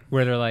 Yeah.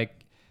 Where they're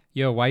like,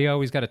 yo, why you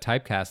always got to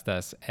typecast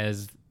us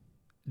as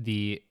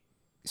the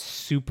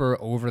super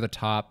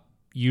over-the-top,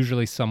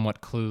 usually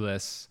somewhat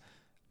clueless,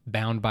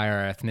 bound by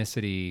our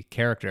ethnicity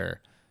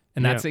character.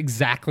 And that's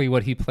exactly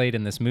what he played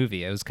in this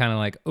movie. It was kind of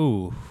like,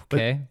 ooh,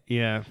 okay. But,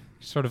 yeah.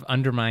 Sort of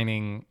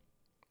undermining,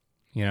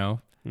 you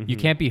know, you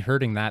can't be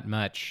hurting that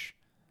much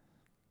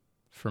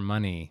for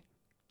money,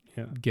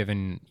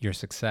 given your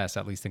success,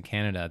 at least in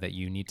Canada, that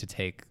you need to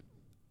take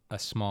a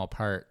small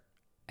part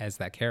as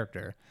that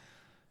character.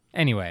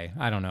 Anyway,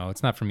 I don't know.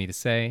 It's not for me to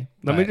say.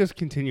 Let me just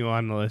continue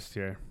on the list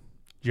here.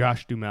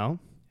 Josh Duhamel.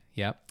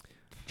 Yep.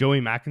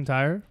 Joey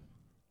McIntyre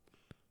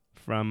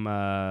from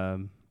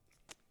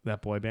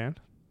that boy band.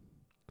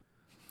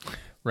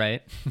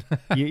 Right.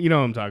 you know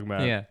what I'm talking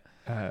about. Yeah.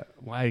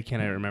 Why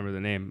can't I remember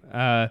the name?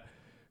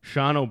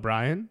 Sean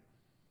O'Brien.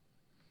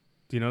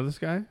 Do you know this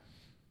guy?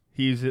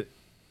 He's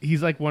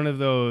like one of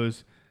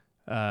those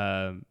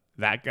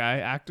that guy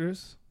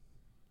actors.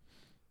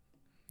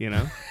 You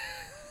know?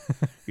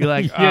 You're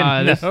like,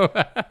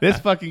 this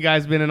fucking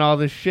guy's been in all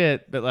this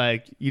shit, but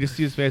like you just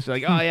see his face, you're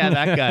like, oh yeah,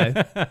 that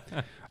guy.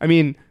 I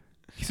mean,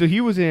 so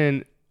he was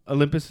in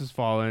Olympus Has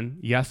Fallen,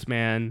 Yes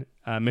Man,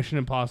 Mission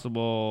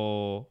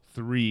Impossible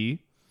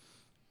 3.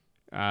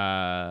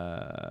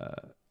 Let's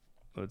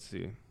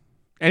see.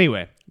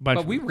 Anyway,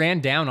 but we ran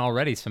down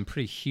already some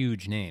pretty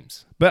huge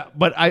names. But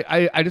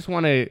I just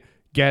want to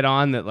get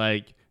on that,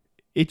 like,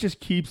 it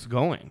just keeps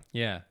going.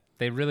 Yeah,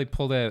 they really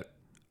pulled out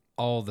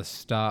all the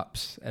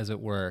stops, as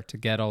it were, to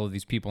get all of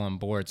these people on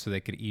board so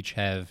they could each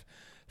have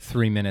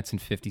 3 minutes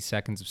and 50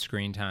 seconds of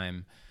screen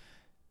time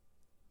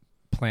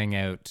playing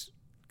out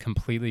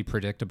completely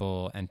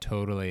predictable and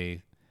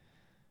totally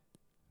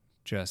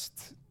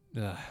just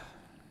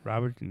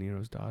Robert De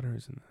Niro's daughter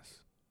is in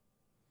this.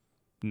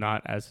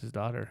 Not as his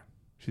daughter.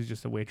 She's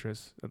just a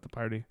waitress at the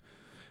party.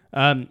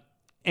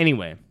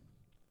 Anyway,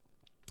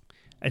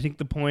 I think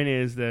the point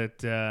is that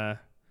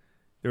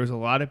there was a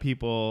lot of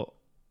people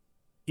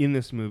in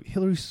this movie.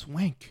 Hilary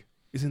Swank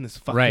is in this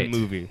fucking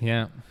movie.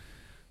 Yeah.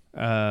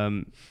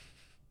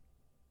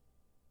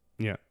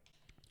 Yeah.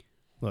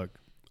 Look,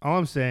 all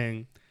I'm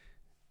saying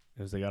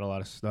is they got a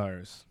lot of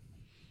stars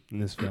in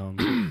this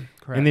film.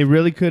 Correct. And they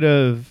really could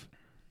have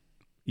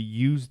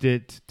used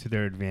it to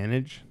their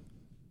advantage.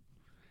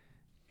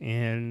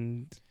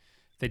 And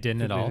they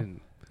didn't at all.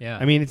 Didn't. Yeah.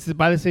 I mean, it's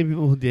by the same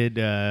people who did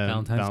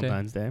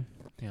Valentine's Day.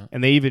 Yeah.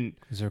 And they even...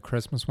 Is there a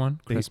Christmas one?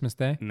 Christmas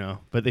Day? No.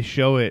 But they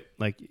show it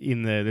like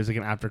there's like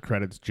an after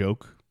credits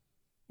joke.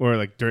 Or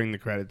like during the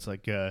credits,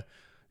 like a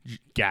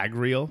gag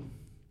reel.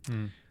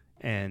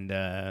 And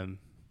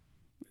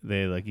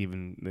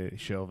they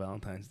show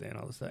Valentine's Day and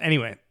all this stuff.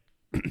 Anyway,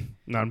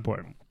 not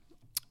important.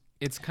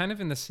 It's kind of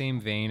in the same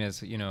vein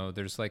as,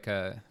 there's like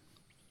I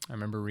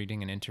remember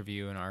reading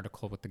an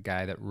article with the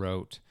guy that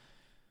wrote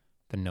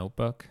The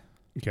Notebook.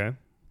 Okay. It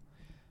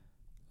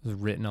was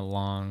written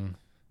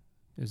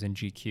it was in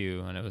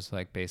GQ, and it was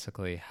like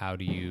basically how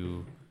do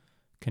you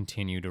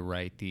continue to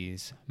write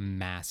these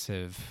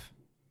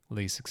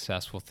massively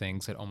successful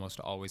things that almost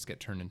always get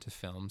turned into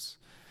films,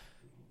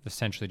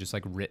 essentially just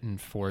like written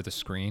for the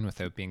screen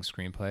without being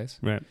screenplays.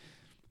 Right.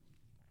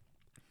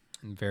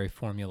 And very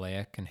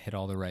formulaic and hit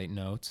all the right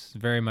notes.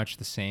 Very much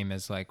the same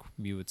as like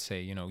you would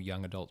say,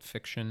 young adult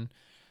fiction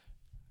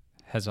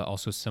has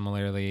also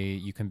similarly,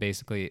 you can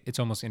basically, it's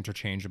almost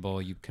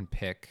interchangeable. You can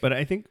pick. But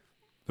I think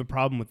the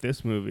problem with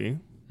this movie.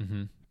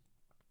 Mm-hmm.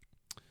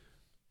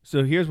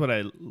 So here's what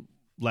I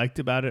liked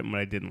about it and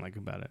what I didn't like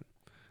about it.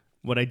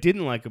 What I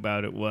didn't like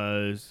about it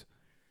was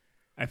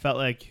I felt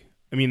like,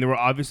 there were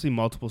obviously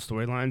multiple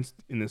storylines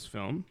in this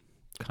film.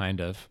 Kind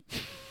of.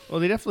 Well,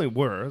 they definitely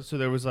were. So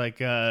there was like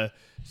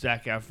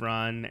Zac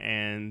Efron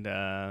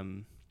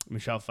and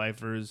Michelle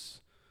Pfeiffer's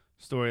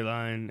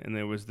storyline, and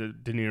there was the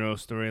De Niro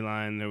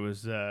storyline. There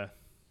was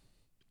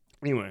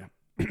anyway,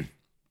 and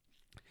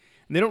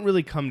they don't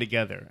really come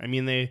together.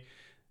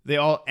 They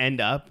all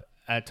end up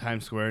at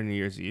Times Square New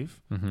Year's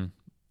Eve,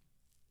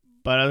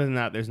 but other than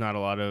that, there's not a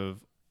lot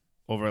of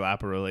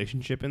overlap or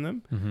relationship in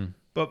them. Mm-hmm.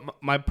 But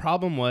my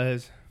problem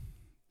was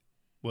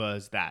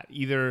that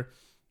either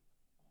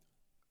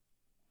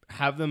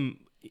have them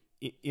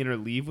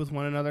interleave with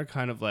one another,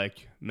 kind of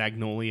like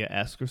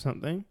Magnolia-esque or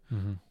something,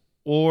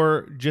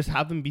 or just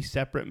have them be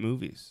separate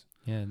movies.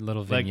 Yeah,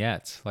 little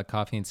vignettes, like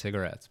Coffee and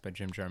Cigarettes by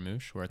Jim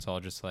Jarmusch, where it's all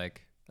just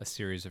like a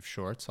series of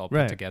shorts all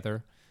put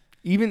together.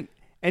 Even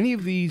any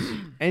of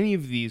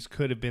these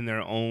could have been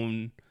their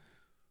own,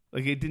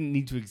 like it didn't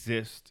need to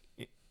exist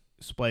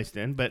spliced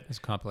in, but as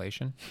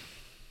compilation.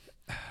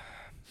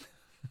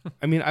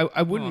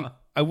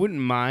 I wouldn't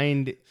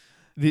mind.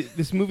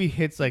 This movie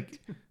hits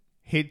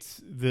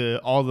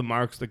all the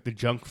marks, like the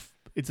junk.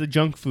 It's a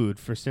junk food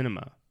for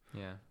cinema.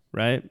 Yeah.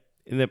 Right.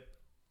 And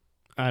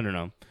I don't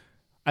know.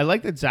 I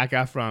like that Zac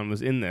Efron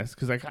was in this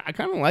because I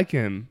kind of like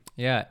him.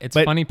 Yeah, it's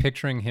funny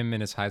picturing him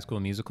in his High School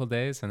Musical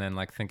days, and then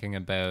like thinking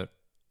about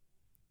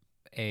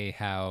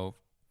how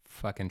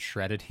fucking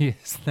shredded he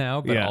is now,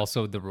 but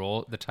also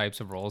the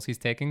types of roles he's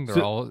taking.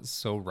 They're all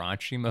so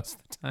raunchy most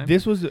of the time.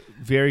 This was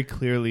very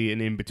clearly an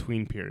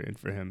in-between period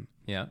for him.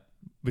 Yeah,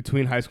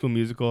 between High School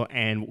Musical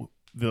and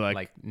the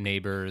like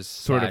Neighbors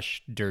sort of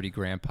Dirty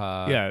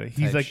Grandpa. Yeah,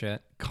 he's like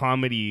shit.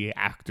 Comedy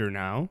actor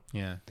now.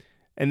 Yeah,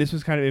 and this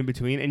was kind of in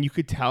between, and you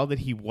could tell that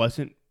he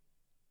wasn't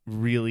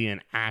really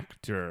an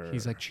actor.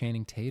 He's like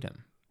Channing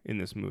Tatum in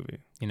this movie.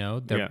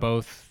 They're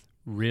both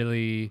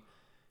really,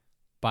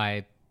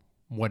 by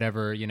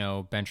whatever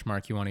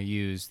benchmark you want to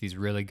use, these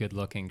really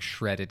good-looking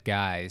shredded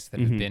guys that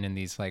have been in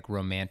these like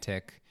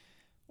romantic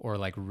or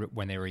like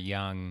when they were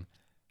young,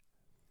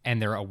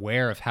 and they're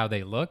aware of how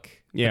they look.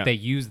 Yeah, but they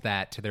use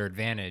that to their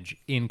advantage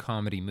in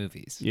comedy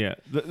movies. Yeah,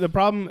 the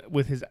problem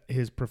with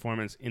his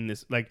performance in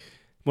this, like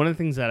one of the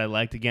things that I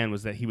liked again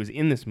was that he was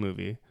in this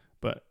movie,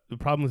 but the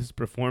problem with his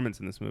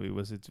performance in this movie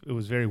was it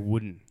was very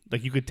wooden.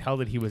 Like you could tell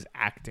that he was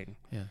acting.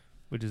 Yeah,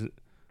 which is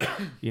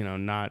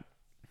not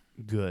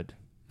good.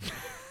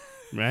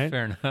 Right?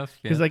 Fair enough.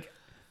 Because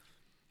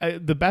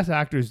the best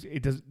actors,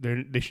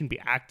 they shouldn't be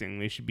acting.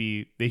 They should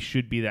be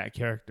that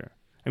character.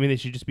 They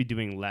should just be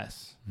doing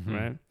less,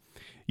 right?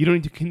 You don't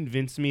need to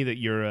convince me that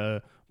you're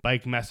a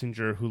bike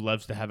messenger who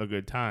loves to have a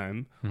good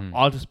time.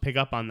 I'll just pick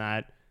up on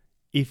that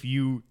if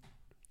you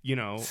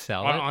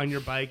Sell are it? on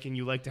your bike and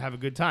you like to have a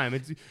good time.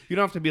 You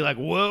don't have to be like,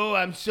 whoa,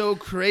 I'm so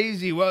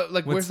crazy. What?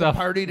 Like, where's the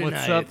party tonight?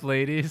 What's up,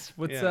 ladies?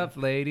 What's up,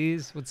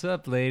 ladies? What's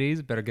up,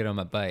 ladies? Better get on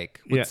my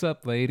bike. What's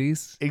up,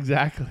 ladies?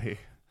 Exactly.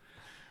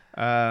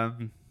 Yeah.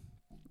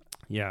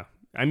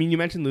 You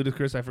mentioned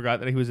Ludacris. I forgot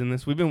that he was in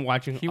this. We've been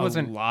watching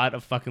a lot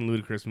of fucking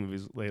Ludacris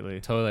movies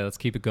lately. Totally. Let's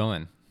keep it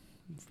going.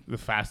 The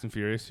Fast and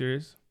Furious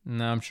series?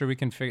 No, I'm sure we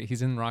can figure.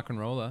 He's in Rock and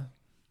Rolla.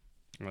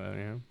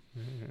 Yeah.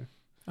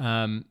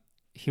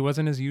 He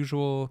wasn't his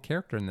usual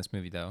character in this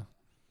movie, though.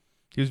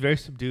 He was very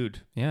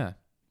subdued. Yeah.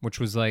 Which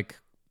was like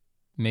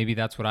maybe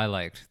that's what I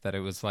liked, that it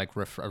was like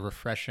a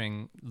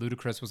refreshing.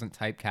 Ludacris wasn't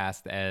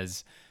typecast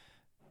as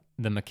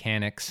the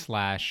mechanic /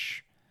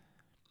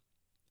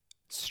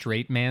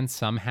 straight man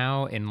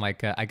somehow in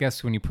like I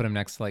guess when you put him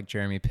next to like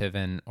Jeremy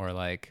Piven or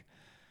like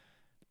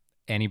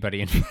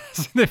anybody in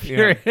Fast and the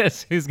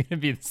Furious who's gonna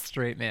be the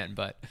straight man,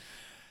 but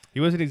he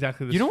wasn't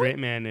exactly the straight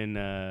man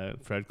in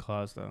Fred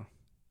Claus though.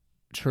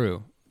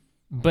 True.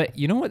 But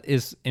you know what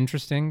is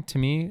interesting to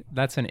me?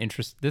 This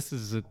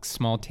is a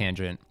small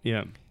tangent.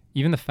 Yeah.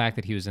 Even the fact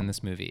that he was in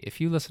this movie.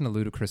 If you listen to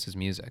Ludacris's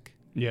music,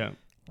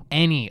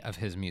 any of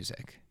his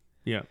music,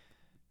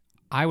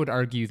 I would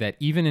argue that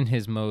even in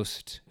his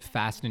most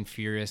Fast and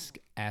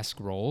Furious-esque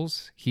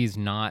roles, he's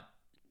not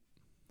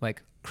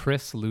like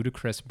Chris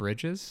Ludacris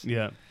Bridges.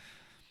 Yeah.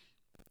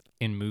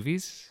 In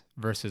movies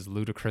versus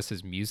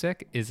Ludacris's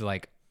music is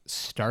like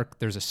stark.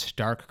 There's a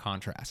stark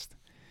contrast.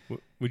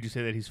 Would you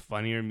say that he's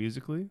funnier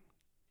musically,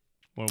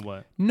 or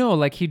what? No,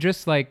 like he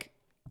just like.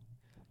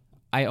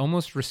 I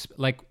almost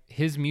like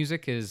his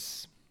music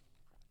is,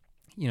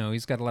 you know,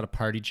 he's got a lot of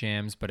party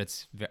jams, but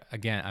it's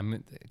again,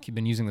 I've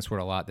been using this word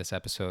a lot this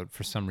episode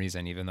for some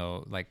reason, even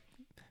though like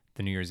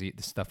the New Year's Eve,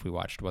 the stuff we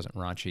watched wasn't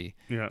raunchy.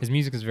 Yeah. His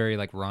music is very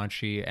like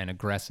raunchy and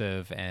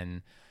aggressive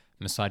and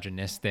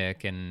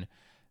misogynistic and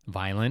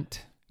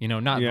violent. You know,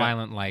 not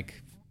violent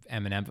like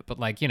Eminem, but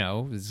like, you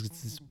know,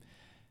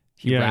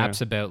 he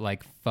raps about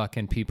like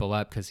fucking people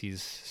up because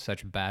he's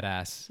such a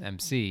badass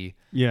MC.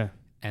 Yeah.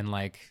 And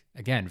like,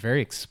 again,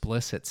 very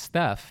explicit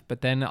stuff.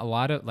 But then a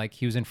lot of like,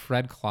 he was in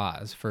Fred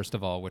Claus, first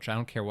of all, which I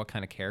don't care what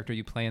kind of character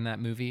you play in that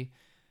movie.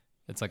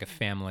 It's like a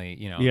family,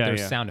 you know,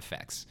 there's sound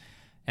effects.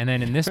 And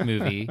then in this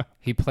movie,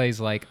 he plays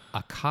like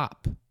a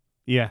cop.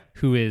 Yeah.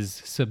 Who is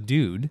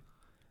subdued.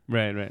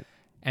 Right.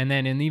 And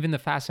then in even the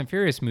Fast and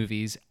Furious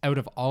movies, out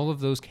of all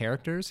of those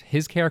characters,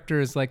 his character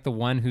is like the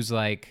one who's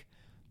like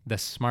the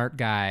smart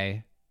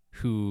guy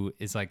who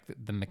is like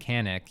the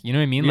mechanic. You know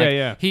what I mean?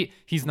 Like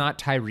he's not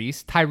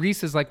Tyrese.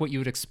 Tyrese is like what you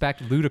would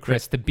expect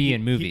Ludacris to be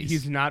in movies.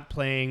 He's not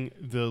playing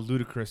the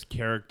Ludacris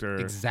character.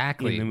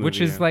 Exactly. In the movie, which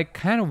is like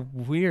kind of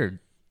weird.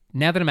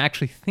 Now that I'm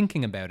actually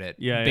thinking about it,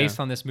 based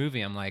on this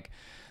movie, I'm like,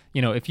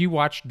 you know, if you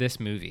watched this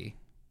movie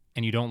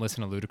and you don't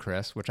listen to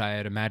Ludacris, which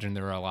I'd imagine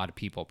there are a lot of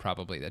people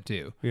probably that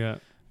do. Yeah.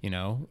 You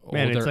know,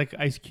 man, it's like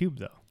Ice Cube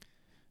though.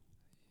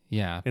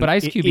 Yeah, but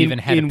Ice Cube even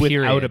had a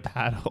period without a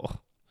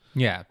paddle.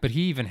 Yeah, but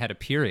he even had a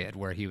period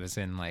where he was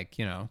in like,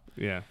 you know.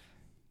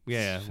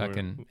 Yeah.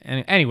 Fucking.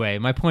 Anyway,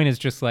 my point is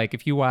just like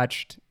if you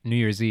watched New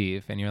Year's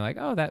Eve and you're like,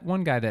 oh, that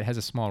one guy that has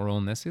a small role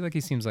in this,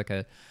 he seems like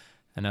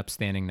an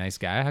upstanding, nice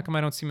guy. How come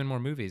I don't see him in more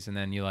movies? And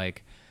then you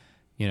like,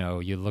 you know,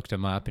 you looked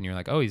him up and you're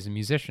like, oh, he's a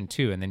musician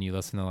too. And then you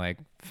listen to like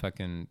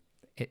fucking,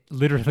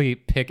 literally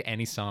pick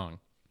any song.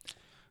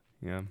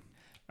 Yeah.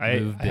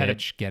 Move,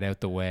 bitch. Get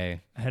out the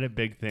way. I had a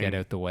big thing. Get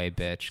out the way,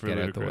 bitch. For Get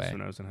Ludacris out the way.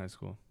 When I was in high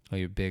school. Oh,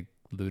 you're a big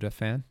Luda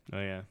fan?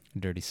 Oh, yeah.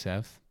 Dirty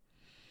South?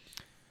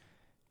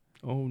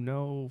 Oh,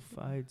 no.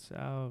 Fights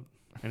out.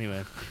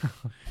 Anyway.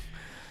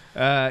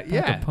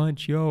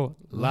 Punch your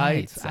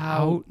lights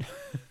out.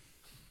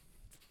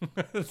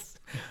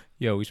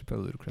 Yo, we should put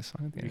a Ludacris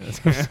song at the end of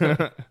this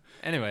episode.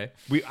 Anyway.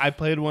 I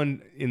played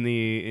one in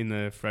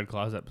the Fred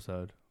Claus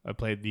episode. I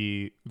played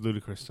the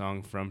Ludacris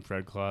song from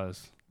Fred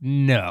Claus.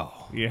 No.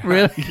 Yeah.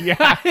 Really?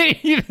 Yeah.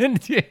 Even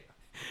did.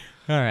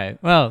 All right.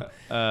 Well.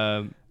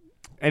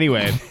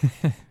 Anyway.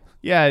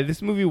 Yeah,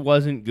 this movie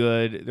wasn't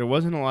good. There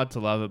wasn't a lot to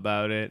love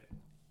about it.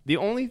 The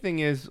only thing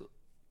is,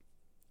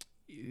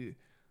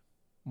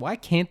 why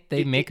can't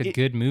they make a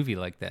good movie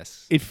like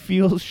this? It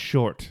feels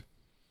short,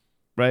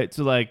 right?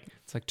 So like,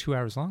 it's like 2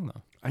 hours long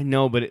though. I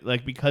know, but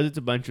because it's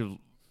a bunch of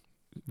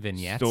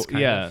vignettes, almost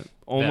that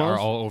are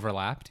all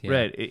overlapped. Yeah.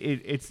 Right.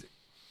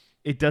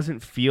 It doesn't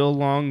feel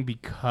long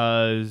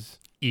because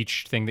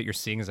each thing that you're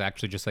seeing is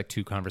actually just like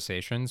two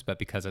conversations, but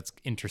because it's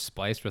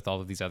interspliced with all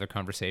of these other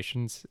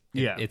conversations,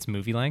 it's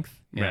movie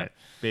length. Yeah. Right.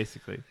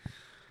 Basically.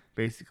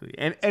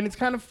 And it's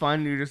kind of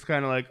fun. You're just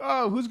kind of like,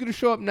 oh, who's going to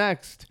show up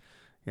next?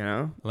 You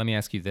know? Let me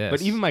ask you this.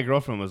 But even my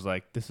girlfriend was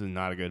like, this is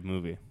not a good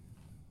movie.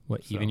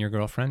 What, even your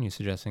girlfriend? You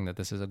suggesting that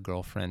this is a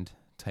girlfriend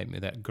type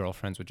movie, that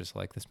girlfriends would just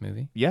like this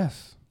movie?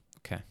 Yes.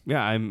 Okay.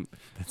 Yeah,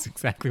 That's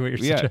exactly what you're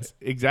suggesting.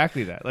 Yeah,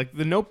 exactly that. Like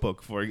The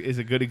Notebook is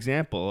a good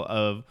example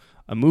of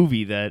a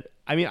movie that,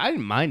 I mean, I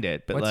didn't mind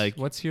it, but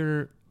what's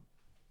your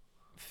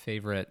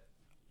favorite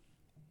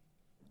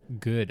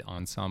good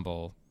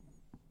ensemble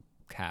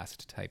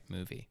cast type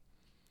movie?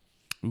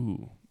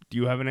 Ooh, do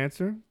you have an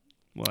answer?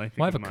 Well, I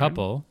have a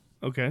couple.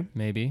 Okay,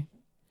 maybe.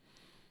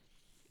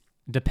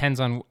 Depends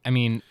on, I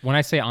mean, when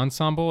I say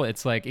ensemble,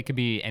 it's like it could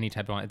be any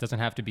type of, it doesn't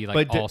have to be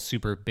like all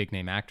super big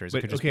name actors.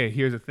 But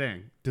here's the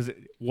thing.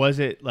 Was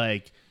it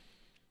like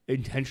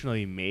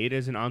intentionally made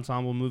as an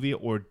ensemble movie,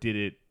 or did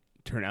it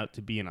turn out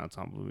to be an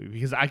ensemble movie?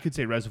 Because I could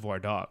say Reservoir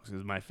Dogs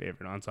is my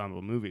favorite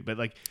ensemble movie, but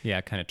like, yeah,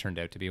 it kind of turned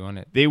out to be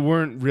one. They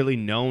weren't really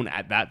known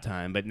at that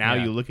time, but now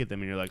you look at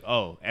them and you're like,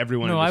 oh,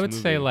 everyone. No, I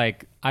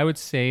would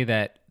say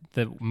that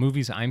the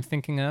movies I'm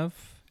thinking of,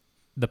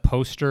 the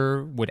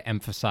poster would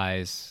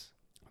emphasize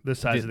the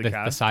size of the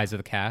cast. The size of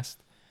the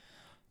cast.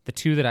 The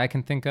two that I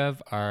can think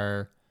of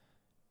are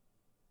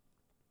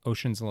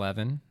Ocean's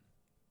 11.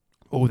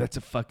 Oh, that's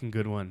a fucking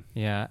good one.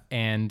 Yeah,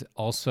 and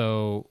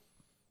also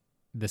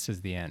This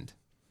Is the End.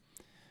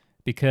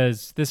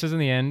 Because This Isn't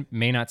the End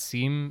may not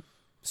seem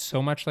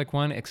so much like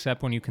one,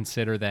 except when you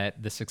consider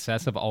that the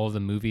success of all of the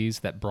movies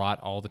that brought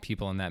all the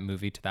people in that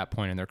movie to that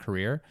point in their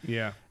career.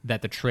 Yeah.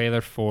 That the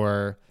trailer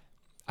for,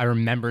 I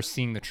remember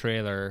seeing the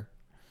trailer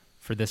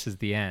for This Is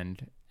the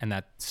End, and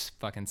that's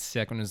fucking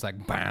sick when it was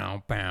like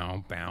bow,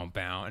 bow, bow,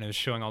 bow, and it was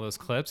showing all those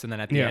clips, and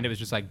then at the end it was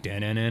just like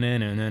and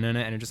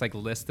it just like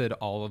listed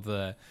all of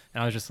the,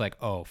 and I was just like,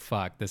 oh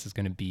fuck, this is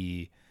gonna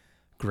be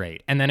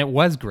great. And then it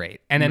was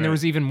great, and then there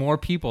was even more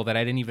people that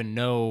I didn't even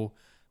know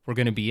were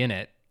gonna be in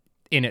it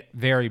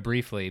very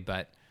briefly.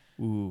 But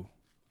ooh,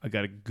 I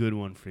got a good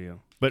one for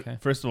you.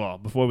 But first of all,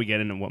 before we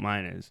get into what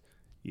mine is,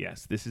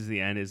 yes, This Is the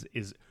End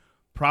is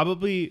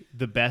probably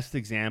the best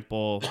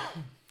example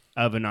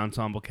of an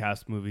ensemble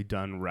cast movie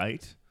done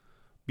right,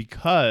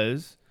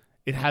 because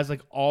it has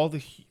like all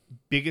the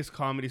biggest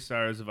comedy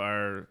stars of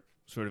our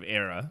sort of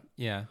era.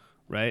 Yeah.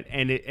 Right.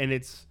 And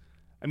it's,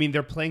 I mean,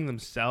 they're playing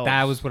themselves.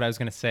 That was what I was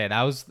going to say.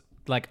 That was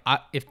like,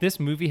 if this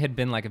movie had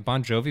been like, if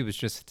Bon Jovi was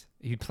just,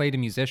 he played a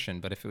musician,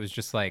 but if it was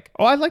just like.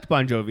 Oh, I liked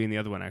Bon Jovi in the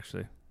other one,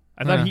 actually.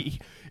 I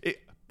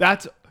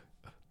thought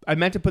I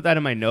meant to put that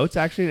in my notes,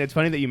 actually. It's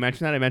funny that you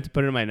mentioned that. I meant to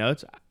put it in my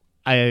notes.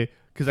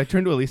 Because I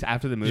turned to Elise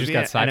after the movie. You just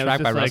got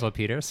sidetracked by Russell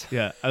Peters?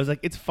 Yeah. I was like,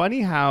 it's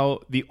funny how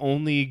the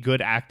only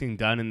good acting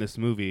done in this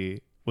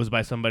movie was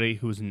by somebody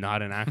who's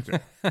not an actor.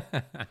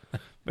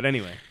 But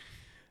anyway.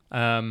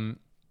 Yeah,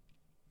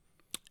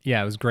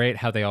 it was great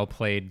how they all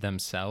played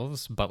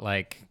themselves, but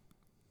like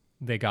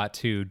they got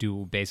to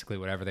do basically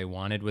whatever they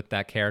wanted with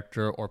that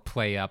character or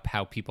play up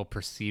how people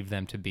perceive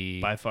them to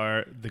be. By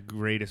far, the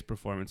greatest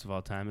performance of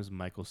all time is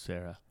Michael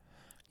Cera.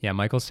 Yeah,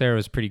 Michael Cera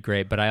was pretty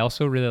great, but I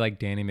also really like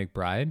Danny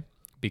McBride.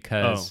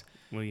 Because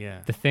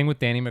the thing with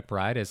Danny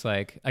McBride is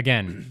like,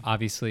 again,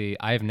 obviously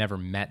I have never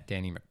met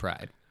Danny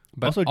McBride.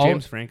 But also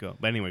James Franco.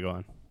 But anyway, go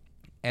on.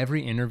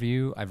 Every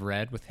interview I've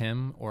read with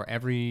him, or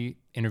every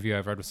interview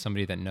I've read with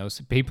somebody that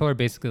knows, people are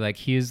basically like,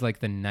 he is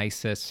like the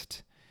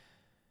nicest,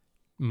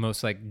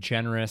 most like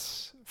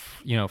generous,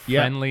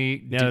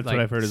 friendly, that's like, what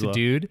I've heard as well.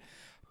 Dude.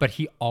 But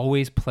he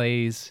always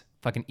plays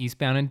fucking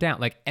Eastbound and Down.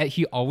 Like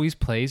he always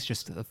plays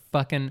just the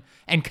fucking,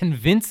 and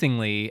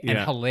convincingly and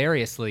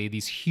hilariously,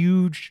 these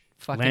huge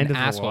fucking Land of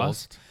the assholes.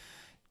 Lost.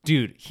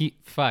 Dude,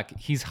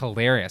 he's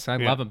hilarious. I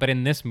love him. But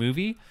in this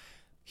movie,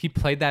 he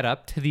played that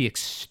up to the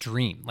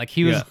extreme. Like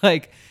he was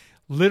like,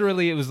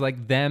 literally it was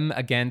like them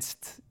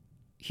against,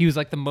 he was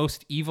like the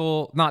most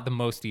evil, not the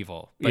most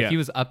evil, but he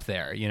was up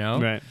there,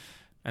 Right.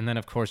 And then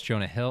of course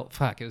Jonah Hill.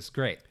 Fuck, it was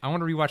great. I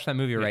want to rewatch that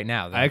movie right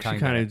now. I actually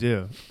kind of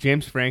do.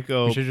 James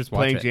Franco we should just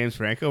watch it. James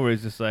Franco, where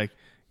he's just like,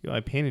 I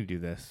painted you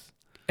this.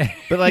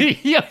 But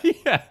like,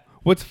 yeah.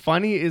 What's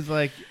funny is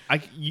like,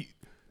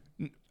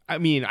 I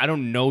mean, I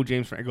don't know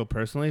James Franco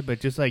personally, but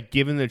just like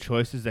given the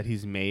choices that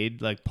he's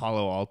made, like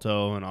Palo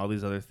Alto and all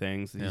these other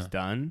things that he's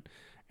done,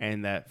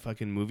 and that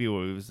fucking movie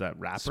where he was that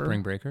rapper.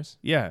 Spring Breakers?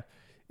 Yeah.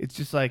 It's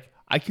just like,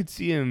 I could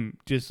see him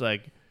just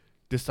like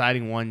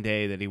deciding one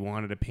day that he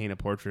wanted to paint a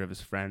portrait of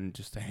his friend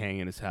just to hang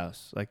in his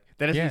house. Like,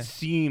 that doesn't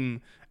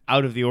seem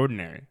out of the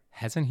ordinary.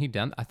 Hasn't he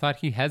done? I thought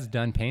he has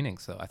done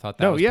paintings, though. I thought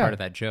that was part of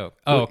that joke.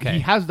 Oh, okay. He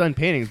has done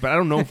paintings, but I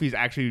don't know if he's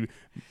actually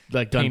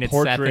like done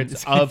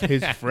portraits of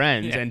his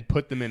friends and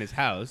put them in his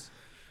house.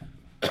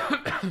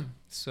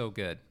 So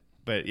good.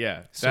 But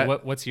yeah. So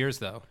what's yours,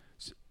 though?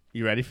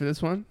 You ready for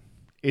this one?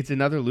 It's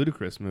another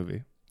Ludacris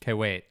movie. Okay,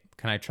 wait.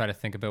 Can I try to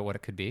think about what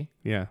it could be?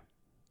 Yeah.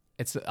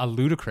 It's a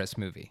Ludacris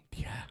movie.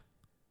 Yeah.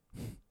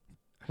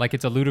 Like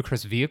it's a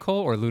Ludacris vehicle,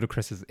 or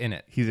Ludacris is in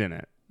it? He's in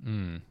it.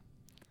 Mm.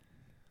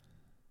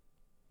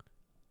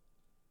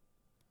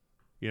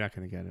 You're not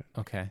going to get it.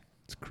 Okay.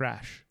 It's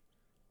Crash.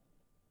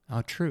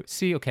 Oh, true.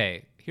 See,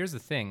 okay, here's the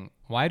thing.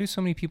 Why do so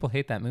many people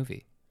hate that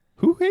movie?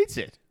 Who hates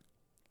it?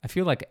 I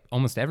feel like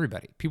almost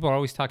everybody. People are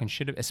always talking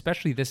shit,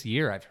 especially this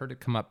year. I've heard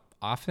it come up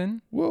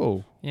often.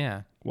 Whoa.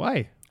 Yeah.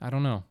 Why? I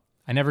don't know.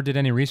 I never did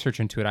any research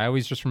into it. I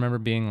always just remember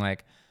being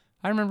like,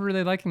 I remember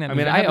really liking that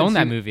movie. I own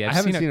that movie. I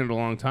haven't seen it in a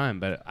long time,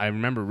 but I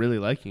remember really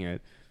liking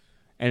it.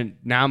 And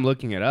now I'm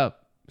looking it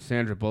up.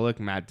 Sandra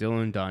Bullock, Matt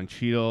Dillon, Don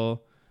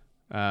Cheadle,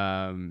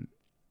 Brendan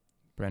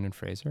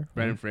Fraser,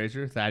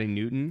 Thaddeus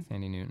Newton,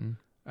 Sandy Newton,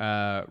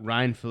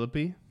 Ryan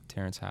Phillippe,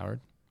 Terrence Howard.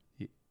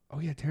 Oh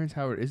yeah, Terrence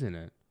Howard is in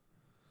it.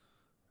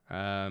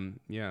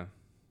 Yeah.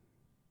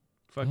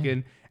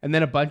 Fucking, and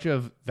then a bunch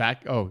of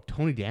that. Oh,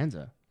 Tony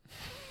Danza.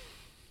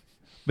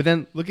 But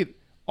then look at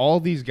all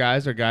these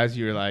guys are guys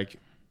you're like.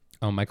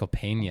 Oh, Michael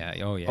Pena.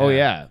 Oh yeah. Oh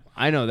yeah,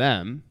 I know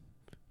them.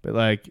 But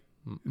like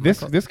this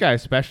guy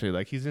especially,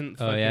 like he's in.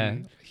 Oh yeah.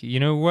 You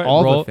know what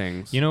all role? The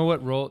things. You know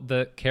what role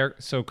the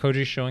character? So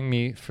Koji's showing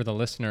me, for the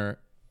listener,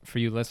 for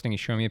you listening, he's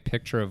showing me a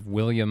picture of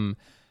William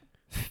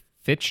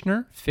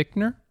Fichtner.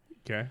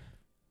 Okay.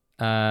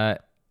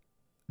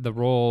 The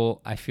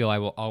role I feel I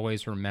will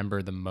always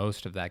remember the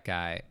most of that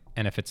guy,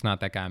 and if it's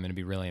not that guy, I'm going to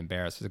be really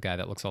embarrassed. It's a guy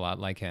that looks a lot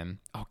like him.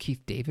 Oh,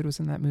 Keith David was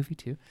in that movie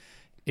too.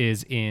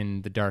 is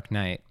in The Dark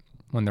Knight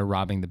when they're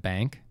robbing the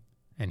bank.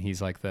 And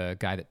he's like the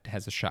guy that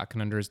has a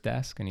shotgun under his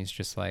desk. And he's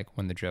just like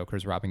when the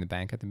Joker's robbing the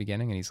bank at the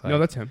beginning. And he's like, no,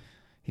 that's him.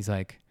 He's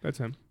like, that's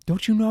him.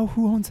 Don't you know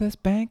who owns this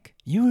bank?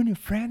 You and your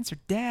friends are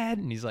dead.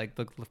 And he's like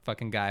the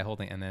fucking guy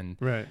holding. And then,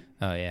 right.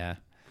 Oh, yeah.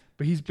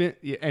 But he's been,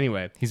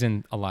 anyway. He's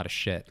in a lot of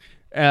shit.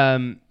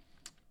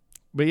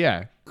 But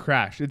yeah,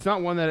 Crash. It's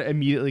not one that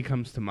immediately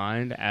comes to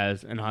mind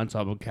as an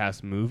ensemble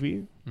cast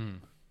movie.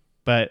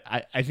 But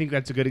I think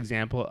that's a good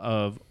example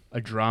of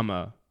a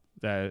drama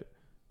that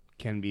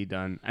can be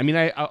done. I mean,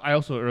 I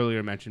also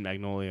earlier mentioned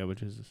Magnolia,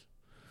 which is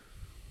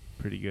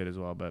pretty good as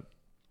well. But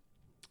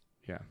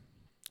yeah.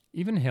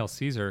 Even Hail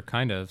Caesar,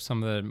 kind of,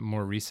 some of the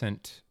more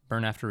recent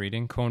Burn After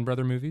Reading, Coen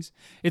brother movies.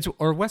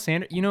 Or Wes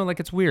Anderson, you know, like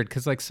it's weird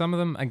because like some of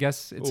them, I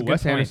guess it's a good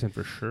Wes point. Anderson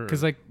for sure.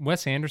 Because like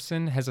Wes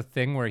Anderson has a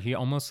thing where he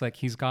almost like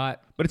he's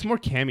got. But it's more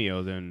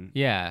cameo than.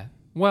 Yeah.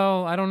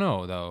 Well, I don't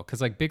know though,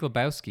 because like Big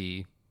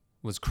Lebowski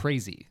was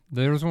crazy.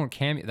 There was more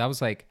cameo. That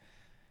was like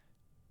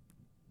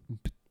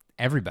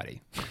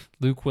everybody.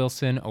 Luke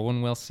Wilson,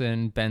 Owen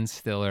Wilson, Ben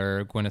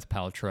Stiller, Gwyneth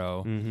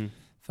Paltrow.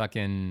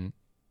 Fucking.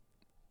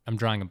 I'm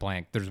drawing a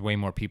blank. There's way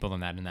more people than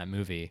that in that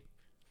movie.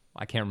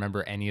 I can't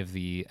remember any of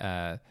the,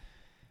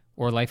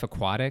 or Life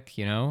Aquatic,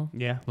 you know?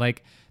 Yeah.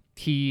 Like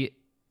he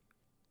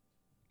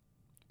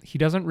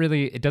doesn't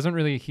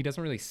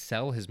really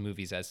sell his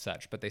movies as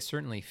such, but they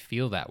certainly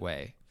feel that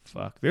way.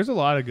 Fuck. There's a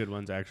lot of good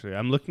ones, actually.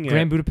 I'm looking at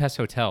Grand Budapest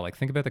Hotel. Like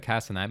think about the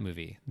cast in that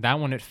movie. That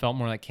one, it felt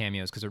more like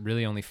cameos because it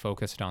really only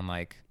focused on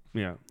like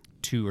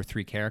 2 or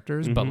 3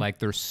 characters, but like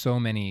there's so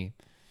many.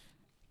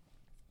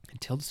 And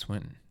Tilda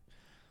Swinton.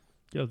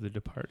 Yo, The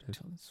Departed.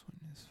 Tilda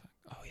Swinton is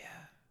oh yeah.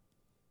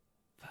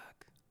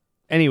 Fuck.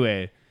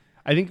 Anyway,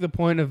 I think the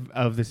point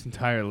of this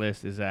entire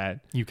list is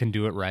that you can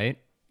do it right.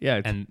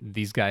 Yeah. And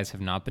these guys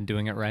have not been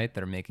doing it right.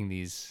 That are making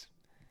these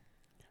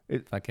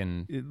like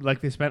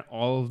they spent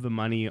all of the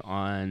money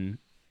on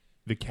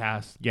the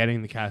cast,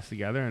 getting the cast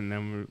together, and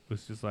then it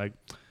was just like,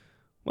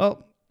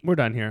 well, we're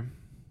done here.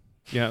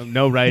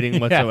 No writing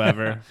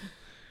whatsoever.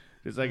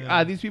 It's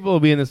like, these people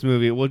will be in this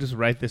movie. We'll just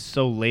write this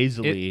so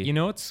lazily.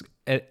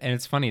 And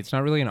it's funny. It's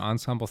not really an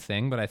ensemble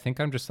thing, but I think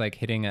I'm just like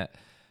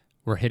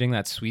we're hitting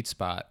that sweet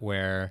spot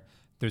where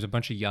there's a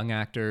bunch of young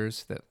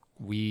actors that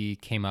we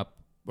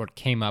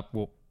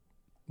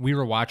we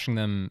were watching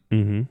them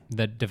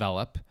that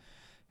develop.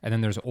 And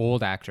then there's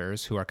old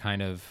actors who are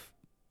kind of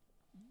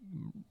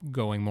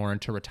going more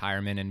into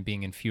retirement and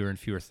being in fewer and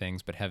fewer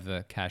things, but have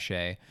the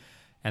cachet.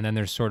 And then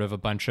there's sort of a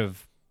bunch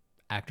of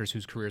actors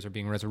whose careers are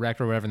being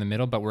resurrected or whatever in the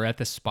middle, but we're at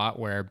this spot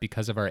where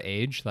because of our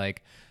age,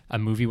 like a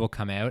movie will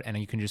come out and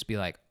you can just be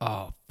like,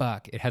 oh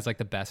fuck, it has like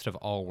the best of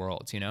all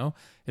worlds, you know?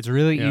 It's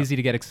really easy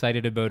to get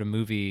excited about a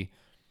movie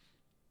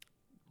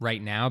right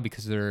now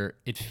because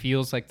it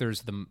feels like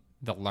there's the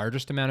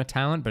largest amount of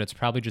talent, but it's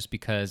probably just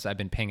because I've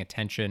been paying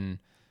attention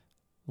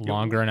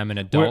longer and I'm an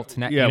adult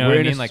now. Yeah, you know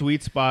we're in a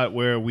sweet spot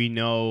where we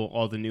know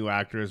all the new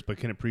actors but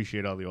can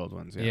appreciate all the old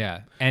ones.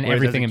 Yeah. And whereas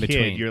everything as a in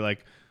between. Kid, you're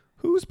like,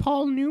 who's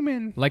Paul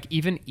Newman? Like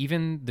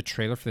even the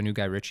trailer for the new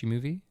Guy Ritchie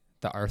movie,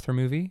 the Arthur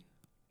movie.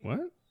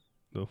 What?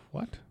 The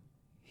what?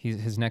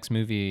 His next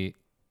movie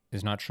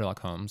is not Sherlock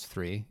Holmes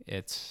 3.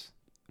 It's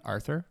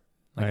Arthur.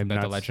 Like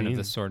about the legend of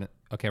the sword.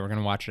 Okay, we're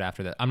gonna watch it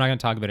after that. I'm not gonna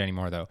talk about it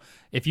anymore though.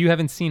 If you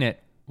haven't seen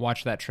it,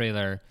 watch that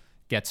trailer.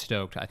 Get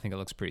stoked. I think it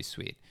looks pretty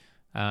sweet.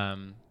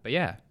 But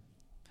yeah,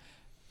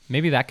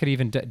 maybe that could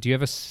even. Do you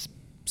have a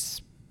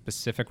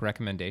specific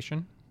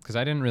recommendation? Because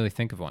I didn't really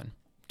think of one,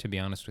 to be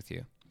honest with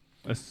you.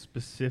 A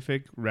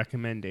specific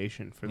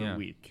recommendation for the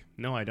week?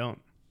 No, I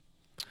don't.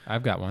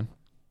 I've got one.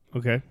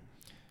 Okay.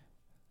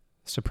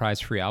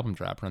 Surprise free album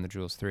drop, Run the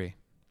Jewels 3.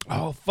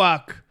 Oh,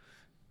 fuck.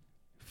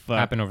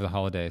 Happened over the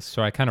holidays.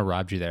 So I kind of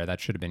robbed you there.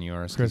 That should have been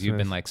yours because you've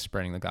been like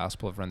spreading the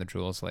gospel of Run the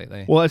Jewels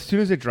lately. Well, as soon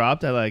as it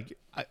dropped, it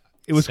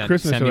was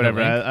Christmas or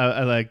whatever.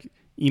 I like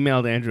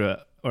emailed Andrew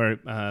or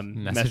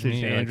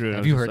messaged Andrew. Like,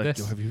 have you heard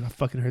this? Have you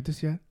fucking heard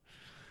this yet?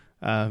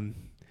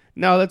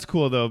 No, that's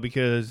cool though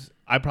because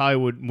I probably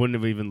wouldn't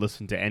have even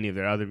listened to any of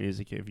their other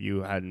music if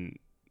you hadn't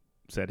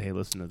said, "Hey,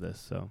 listen to this."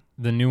 So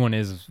the new one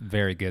is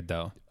very good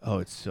though. Oh,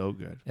 it's so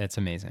good. It's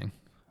amazing.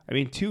 I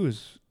mean, 2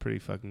 is pretty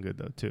fucking good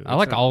though too. I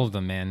like all of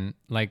them, man.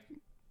 Like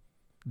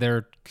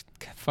they're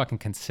fucking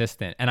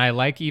consistent, and I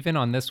like even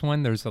on this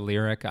one. There's a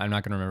lyric. I'm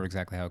not gonna remember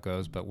exactly how it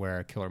goes, but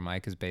where Killer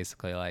Mike is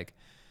basically like,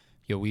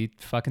 "Yo, we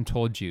fucking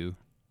told you,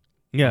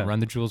 Run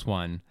the Jewels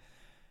 1."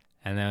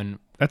 And then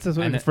that's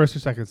the first or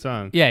second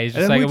song. Yeah, he's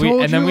just like,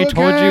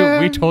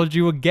 we told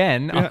you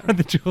again on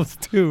the Jewels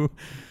 2.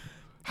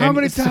 How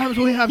many times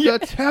will we have to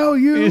tell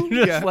you?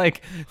 It's just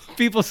like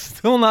people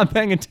still not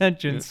paying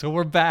attention, so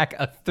we're back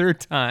a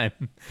third time.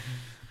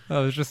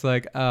 I was just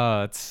like,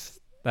 oh,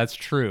 that's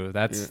true.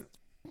 That's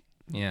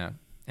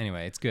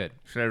Anyway, it's good.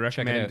 Should I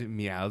recommend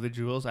Meow the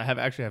Jewels? I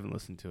haven't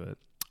listened to it.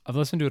 I've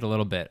listened to it a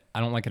little bit. I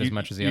don't like it as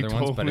much as the other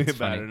ones, but it's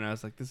funny. And I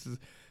was like, this is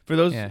for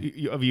those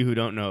of you who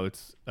don't know,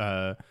 it's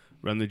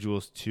Run the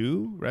Jewels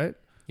 2, right?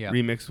 Yeah.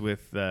 Remixed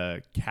with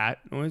cat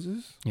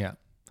noises. Yeah.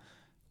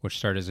 Which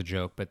started as a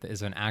joke, but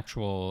is an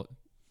actual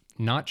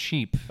not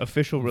cheap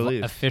official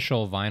release,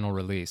 official vinyl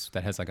release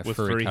that has like a with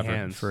furry cover,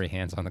 hands. furry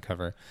hands on the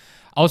cover.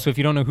 Also, if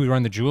you don't know who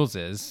Run the Jewels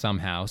is,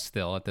 somehow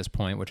still at this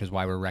point, which is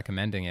why we're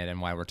recommending it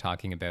and why we're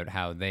talking about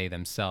how they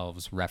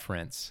themselves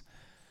reference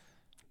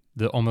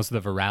almost the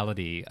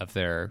virality of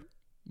their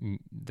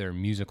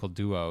musical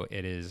duo.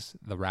 It is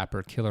the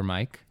rapper Killer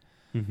Mike,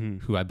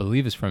 who I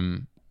believe is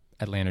from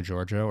Atlanta,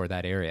 Georgia, or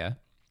that area,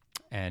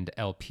 and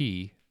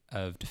LP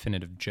of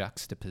Definitive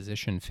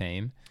Juxtaposition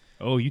fame.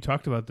 Oh, you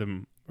talked about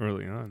them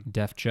early on.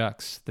 Def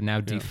Jux, the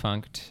now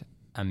defunct,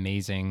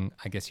 amazing,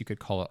 I guess you could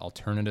call it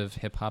alternative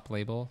hip hop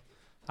label.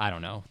 I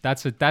don't know.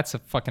 That's a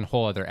fucking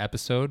whole other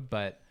episode,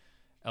 but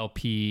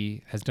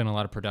LP has done a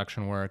lot of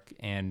production work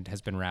and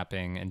has been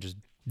rapping and just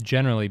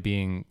generally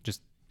being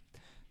just,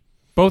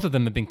 both of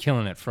them have been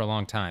killing it for a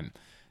long time.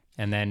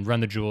 And then Run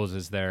the Jewels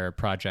is their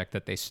project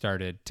that they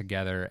started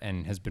together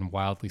and has been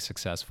wildly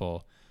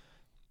successful.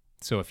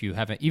 So if you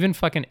haven't,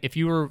 if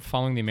you were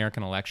following the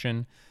American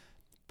election,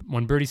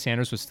 when Bernie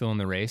Sanders was still in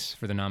the race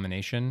for the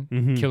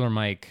nomination, Killer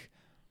Mike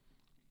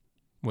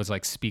was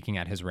like speaking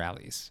at his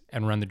rallies,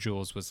 and Run the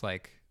Jewels was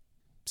like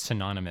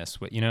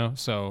synonymous with,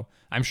 so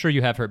I'm sure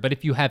you have heard, but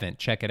if you haven't,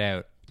 check it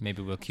out.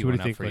 Maybe we'll cue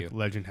one up for you.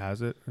 Legend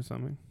Has It or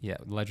something? Yeah,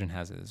 Legend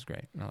Has It is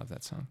great. I love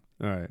that song.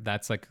 All right.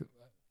 That's like,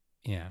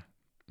 yeah,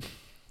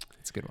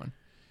 it's a good one.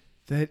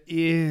 That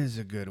is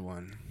a good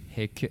one.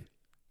 Hey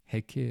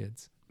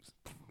kids.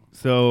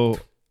 So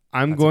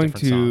I'm going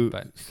to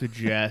song,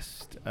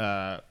 suggest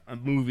a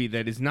movie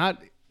that is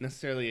not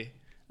necessarily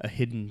a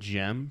hidden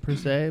gem per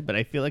se, but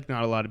I feel like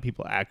not a lot of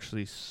people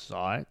actually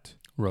saw it.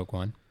 Rogue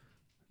One.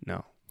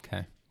 No.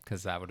 Okay.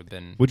 Because that would have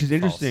been Which is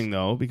false. interesting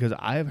though, because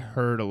I've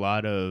heard a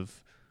lot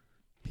of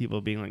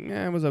people being like,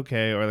 it was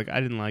okay, or like,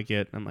 I didn't like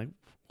it. And I'm like,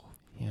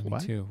 yeah,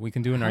 what? Me too. We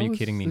can do an Are You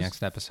Kidding Me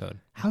next episode.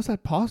 How's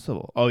that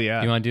possible? Oh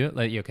yeah. Do you want to do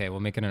it? Okay, we'll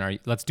make it an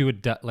let's do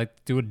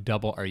a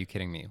double Are You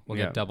Kidding Me? We'll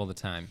get double the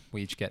time.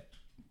 We each get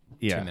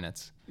 2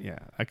 minutes. Yeah,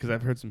 because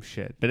I've heard some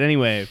shit. But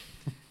anyway,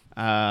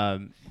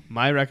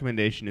 my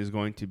recommendation is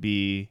going to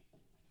be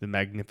The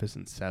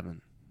Magnificent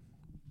Seven.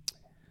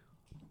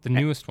 The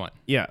newest one.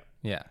 Yeah.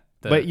 Yeah.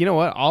 But you know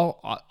what?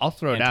 I'll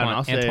throw it down.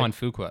 I'll say Antoine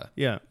Fuqua.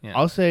 Yeah.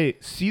 I'll say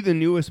see the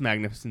newest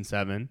Magnificent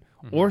Seven,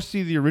 or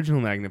see the original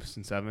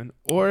Magnificent Seven,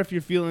 or if you're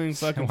feeling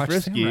fucking watch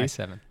frisky, Samurai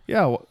 7.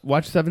 Yeah,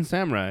 watch Seven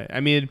Samurai. I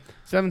mean,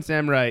 Seven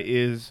Samurai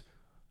is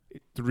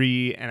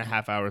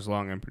 3.5 hours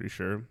long. I'm pretty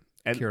sure,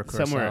 and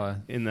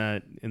somewhere in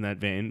that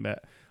vein.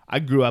 But I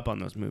grew up on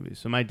those movies.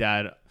 So my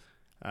dad,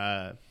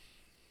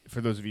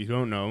 for those of you who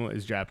don't know,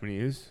 is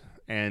Japanese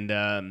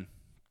and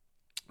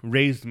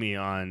raised me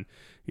on,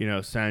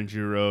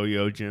 Sanjuro,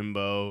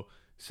 Yojimbo,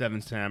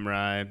 Seven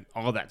Samurai,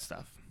 all that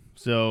stuff.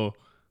 So,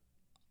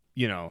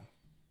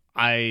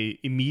 I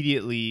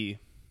immediately,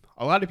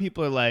 a lot of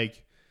people are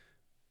like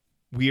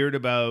weird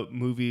about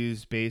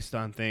movies based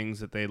on things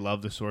that they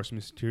love the source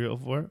material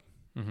for.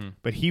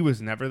 But he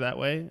was never that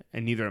way,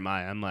 and neither am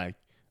I. I'm like,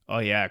 oh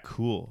yeah,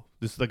 cool.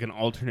 This is like an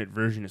alternate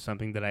version of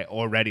something that I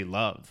already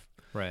love.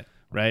 Right.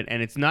 Right.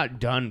 And it's not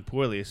done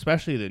poorly,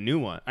 especially the new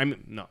one. I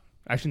mean, no.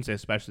 I shouldn't say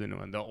especially the new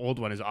one. The old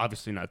one is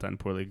obviously not done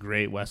poorly.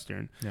 Great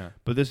Western. Yeah.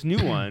 But this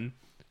new one,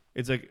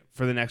 it's like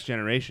for the next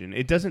generation.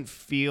 It doesn't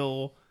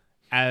feel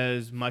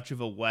as much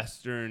of a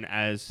Western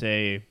as,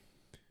 say,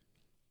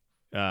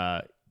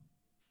 Open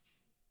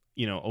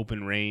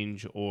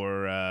Range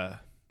or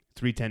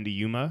 310 to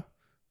Yuma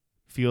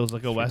feels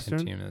like a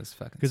Western.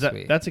 Because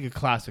that's like a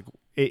classic.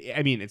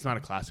 It's not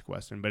a classic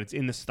Western, but it's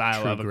in the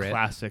style of a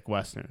classic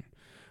Western.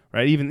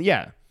 Right?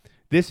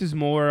 This is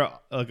more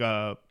like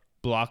a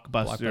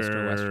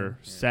blockbuster Western,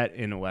 set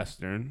in a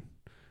Western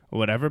or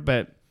whatever,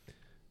 but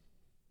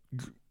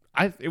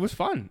it was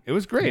fun. It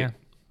was great. Yeah.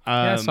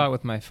 I saw it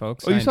with my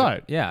folks. Oh, you saw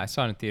it? Yeah, I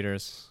saw it in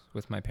theaters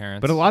with my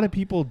parents. But a lot of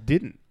people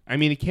didn't. I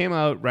mean, it came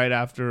out right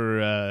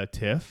after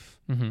TIFF.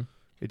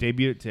 It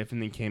debuted at TIFF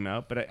and then came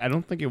out, but I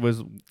don't think it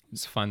was...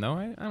 It's fun, though.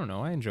 I don't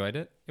know. I enjoyed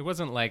it. It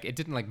wasn't like... It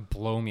didn't, like,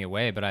 blow me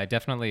away, but I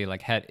definitely,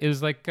 like, had... It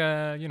was like,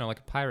 like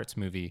a Pirates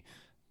movie,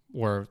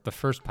 or the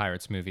first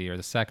Pirates movie, or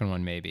the second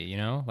one, maybe,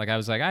 Like, I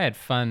was like, I had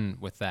fun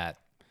with that.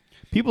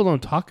 People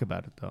don't talk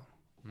about it, though.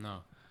 No.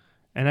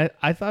 And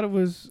I thought it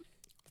was...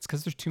 It's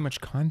because there's too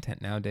much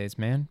content nowadays,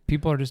 man.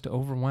 People are just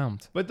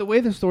overwhelmed. But the way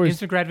the story's...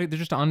 They're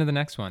just on to the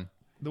next one.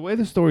 The way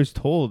the story's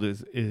told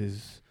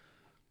is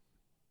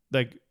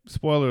like,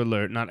 spoiler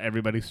alert, not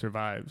everybody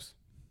survives.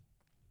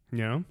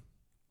 And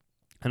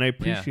I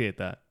appreciate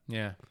that.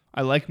 Yeah.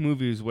 I like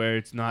movies where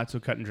it's not so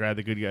cut and dry.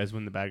 The good guys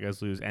win, the bad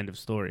guys lose. End of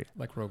story.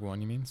 Like Rogue One,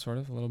 you mean? Sort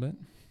of, a little bit?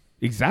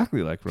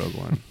 Exactly like Rogue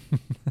One.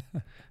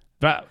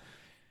 But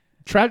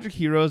tragic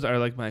heroes are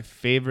like my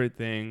favorite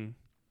thing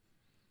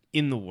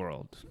in the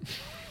world.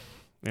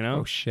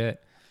 Oh,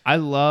 shit. I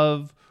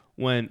love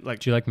when, like...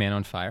 Do you like Man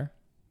on Fire?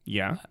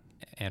 Yeah.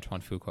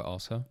 Antoine Fuqua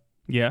also.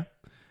 Yeah.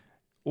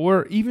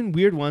 Or even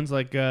weird ones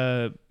like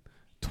 12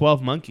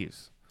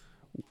 Monkeys,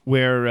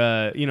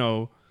 where,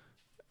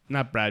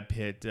 not Brad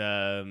Pitt,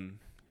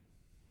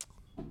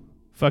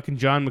 fucking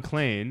John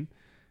McClane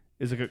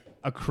is like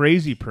a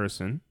crazy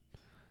person,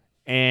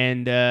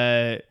 and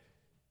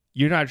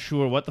you're not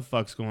sure what the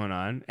fuck's going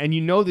on, and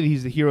you know that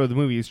he's the hero of the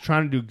movie. He's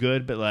trying to do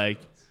good, but like,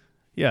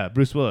 yeah,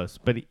 Bruce Willis,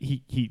 but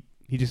he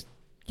just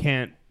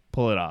can't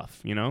pull it off,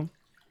 you know,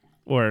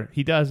 or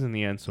he does in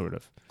the end, sort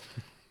of.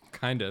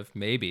 Kind of,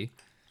 maybe.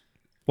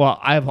 Well,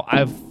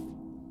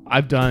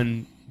 I've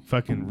done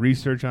fucking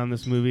research on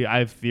this movie. I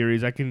have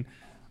theories. I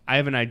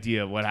have an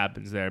idea of what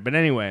happens there. But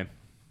anyway,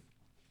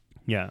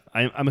 yeah,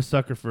 I'm a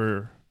sucker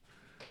for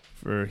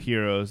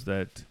heroes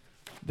that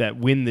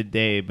win the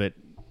day, but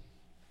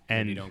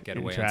you don't get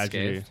away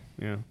tragedy.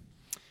 Unscathed.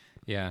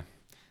 Yeah.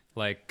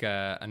 Like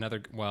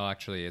another. Well,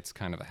 actually, it's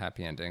kind of a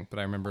happy ending. But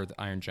I remember the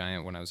Iron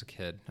Giant when I was a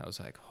kid. I was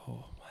like,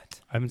 oh, what?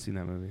 I haven't seen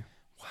that movie.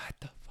 What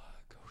the fuck?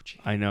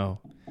 I know.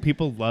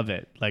 People love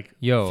it. Like,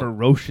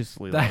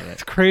 ferociously love it.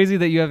 That's crazy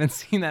that you haven't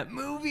seen that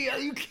movie. Are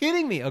you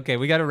kidding me? Okay,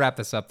 we got to wrap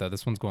this up, though.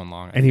 This one's going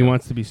long. And he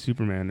wants to be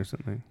Superman or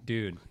something.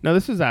 Dude. No,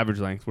 this is average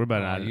length. We're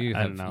about an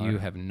hour. You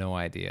have no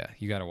idea.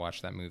 You got to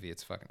watch that movie.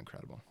 It's fucking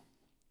incredible.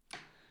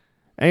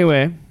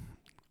 Anyway,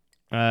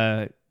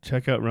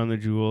 check out Run the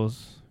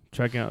Jewels.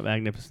 Check out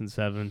Magnificent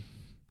Seven.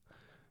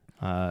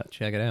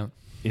 Check it out.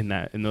 In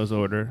that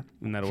order.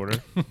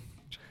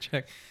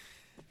 Check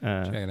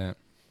it out.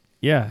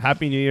 Yeah,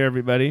 Happy New Year,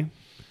 everybody.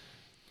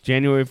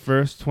 January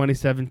 1st,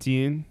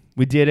 2017.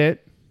 We did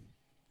it.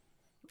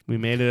 We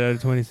made it out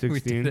of 2016.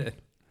 We did it.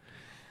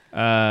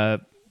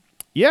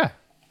 Yeah.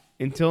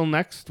 Until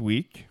next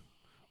week,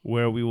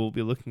 where we will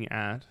be looking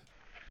at...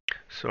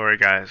 Sorry,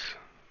 guys.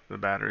 The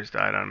batteries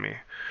died on me.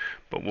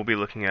 But we'll be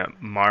looking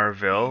at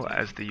Marvel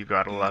as the You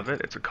Gotta Love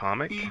It. It's a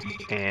comic.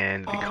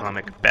 And the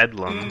comic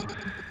Bedlam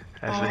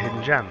as the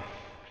Hidden Gem.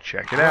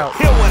 Check it out.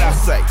 Hear what I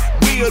say.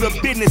 We are the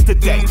business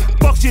today.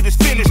 Fuck shit is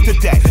finished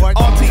today.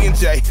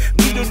 RT&J,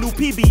 we the new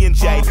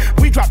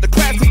PB&J. We dropped the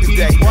classic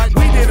today.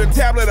 We did a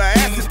tablet of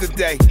acid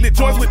today. Lit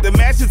joints with the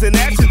matches and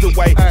ashes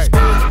away.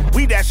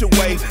 We dash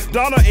away.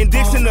 Donna and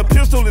Dixon, the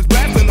pistol is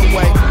blasting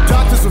away.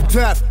 Doctors of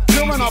death,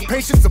 killing our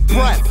patients of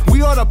breath.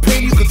 We are the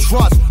pain you can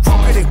trust.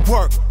 Dropping it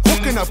work.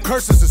 Hooking up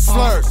curses and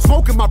slurs.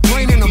 Smoking my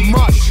brain in a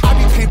mush. I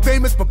became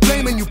famous for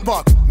blaming you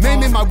fuck.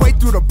 Maiming my way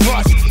through the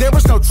brush. There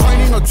was no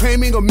training or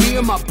taming of me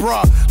and my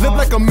bruh. Live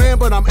like a man,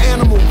 but I'm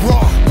animal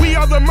raw. We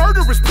are the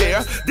murderers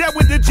pair. That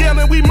with the jail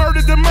and we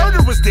murdered the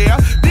murderers there.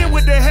 Then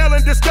with the hell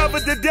and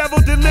discovered the devil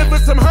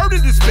delivered some hurt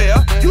and despair.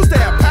 Used to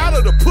have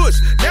powder to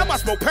push. Now I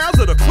smoke pounds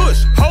of the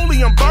kush.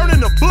 Holy, I'm burning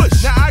the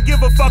bush. Now I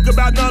give a fuck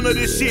about none of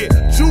this shit.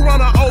 You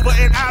run her over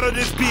and out of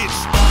this bitch.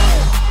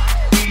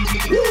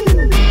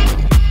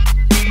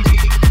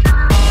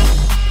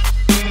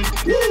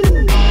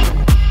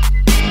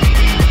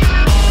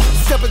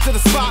 Step into the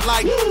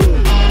spotlight.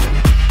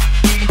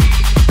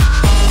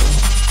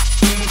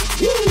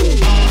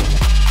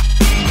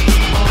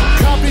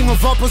 Copying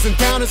of uppers and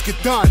downers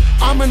get done.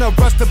 I'm in a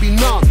rush to be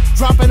numb.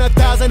 Dropping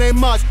 1,000 ain't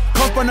much.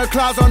 Come from the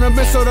clouds on a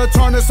missile to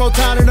turn this whole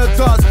town into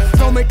dust.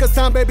 Don't make a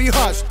sound, baby,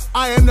 hush.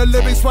 I am the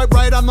living swipe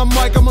right on the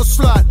mic, I'm a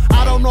slut.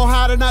 I don't know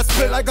how to not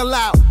spit like a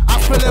loud. I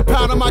spill it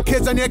pound on my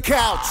kids on your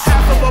couch.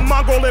 Half of a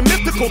Mongol and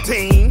mystical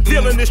team,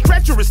 feeling this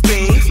treacherous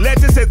thing.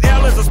 Legend says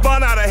Elle is a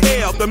spun out of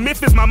hell. The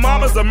myth is my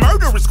mama's a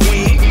murderous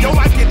queen. Yo,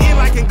 I can end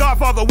like in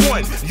Godfather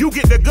 1. You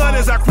get the gun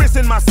as I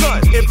christen my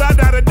son. If I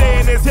die today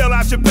in this hell,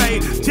 I should pay.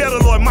 Tell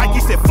the Lord Mikey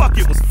said, fuck,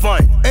 it was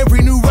fun.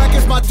 Every new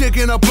record's my dick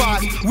in a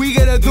box. We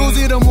get a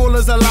doozy, the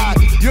mullah's a lot.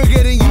 You're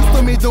getting used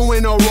to me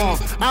doing no wrong.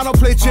 I don't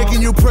play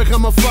chicken, you prick,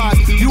 I'm a fox.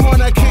 You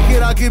wanna kick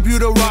it, I'll give you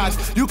the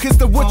rocks. You kiss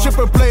the wood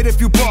chipper blade if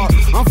you bark.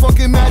 I'm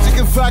fucking magic,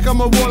 in fact,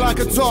 I'm a warlock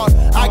of talk.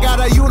 I got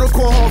a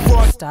unicorn horn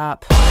for a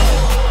stop.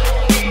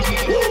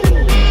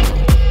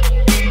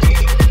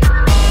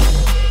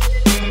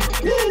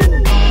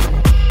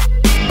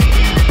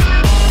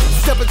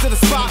 Step into the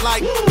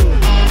spotlight.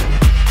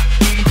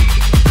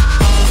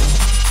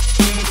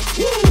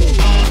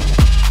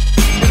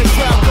 And the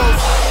crowd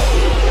goes.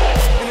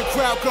 And the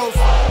crowd goes.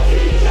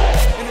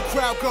 And the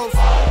crowd goes.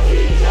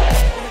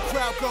 And the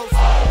crowd goes.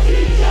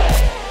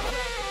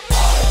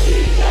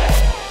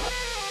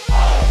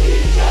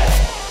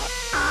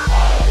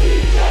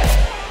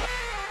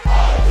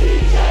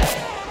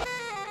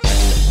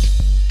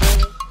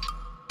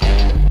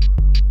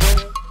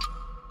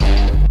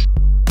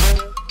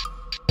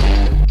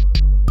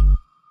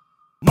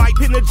 Mike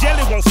Pin the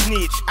jelly won't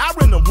snitch. I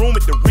rent a room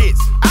at the Ritz.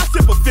 I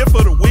sip a fifth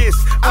of the whiz.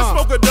 I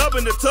smoke a dub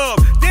in the tub.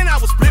 Then I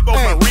was split on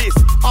my wrist.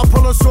 I'll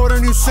pull a sword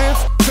on you since,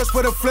 just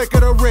with a flick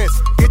of the wrist.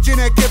 Get your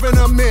neck giving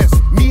a miss.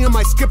 Me and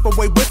my skip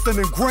away, whistling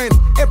and grin.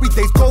 Every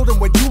day's golden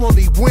when you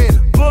only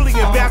win.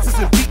 Bullying bastards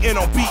and beating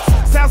on beats.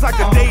 Sounds like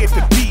a day at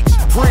the beach.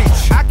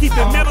 Preach. I keep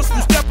the middle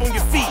school step on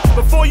your feet.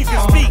 Before you can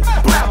speak,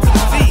 blow to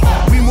the feet.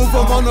 We move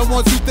on the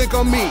ones you think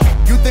I'm me.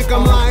 You think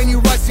I'm lying, you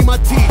right, see my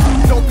teeth.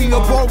 Don't be a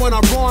bore when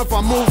I'm raw if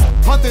I move.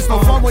 Hunting's no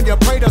fun when your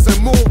prey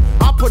doesn't move.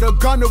 I put a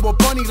gun to a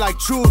bunny like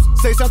choose.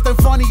 Say something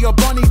funny, your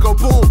bunny go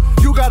boom.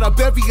 You got a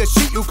bevy of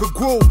shit you could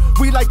groove.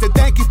 We like to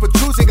thank you for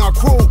choosing our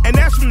crew. And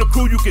that's from the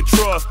crew you can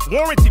trust.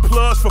 Warranty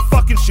plus for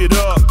fucking shit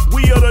up.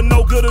 We are the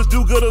no-gooders,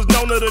 do-gooders,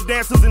 known of the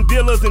dancers and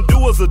dealers and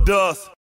doers of dust.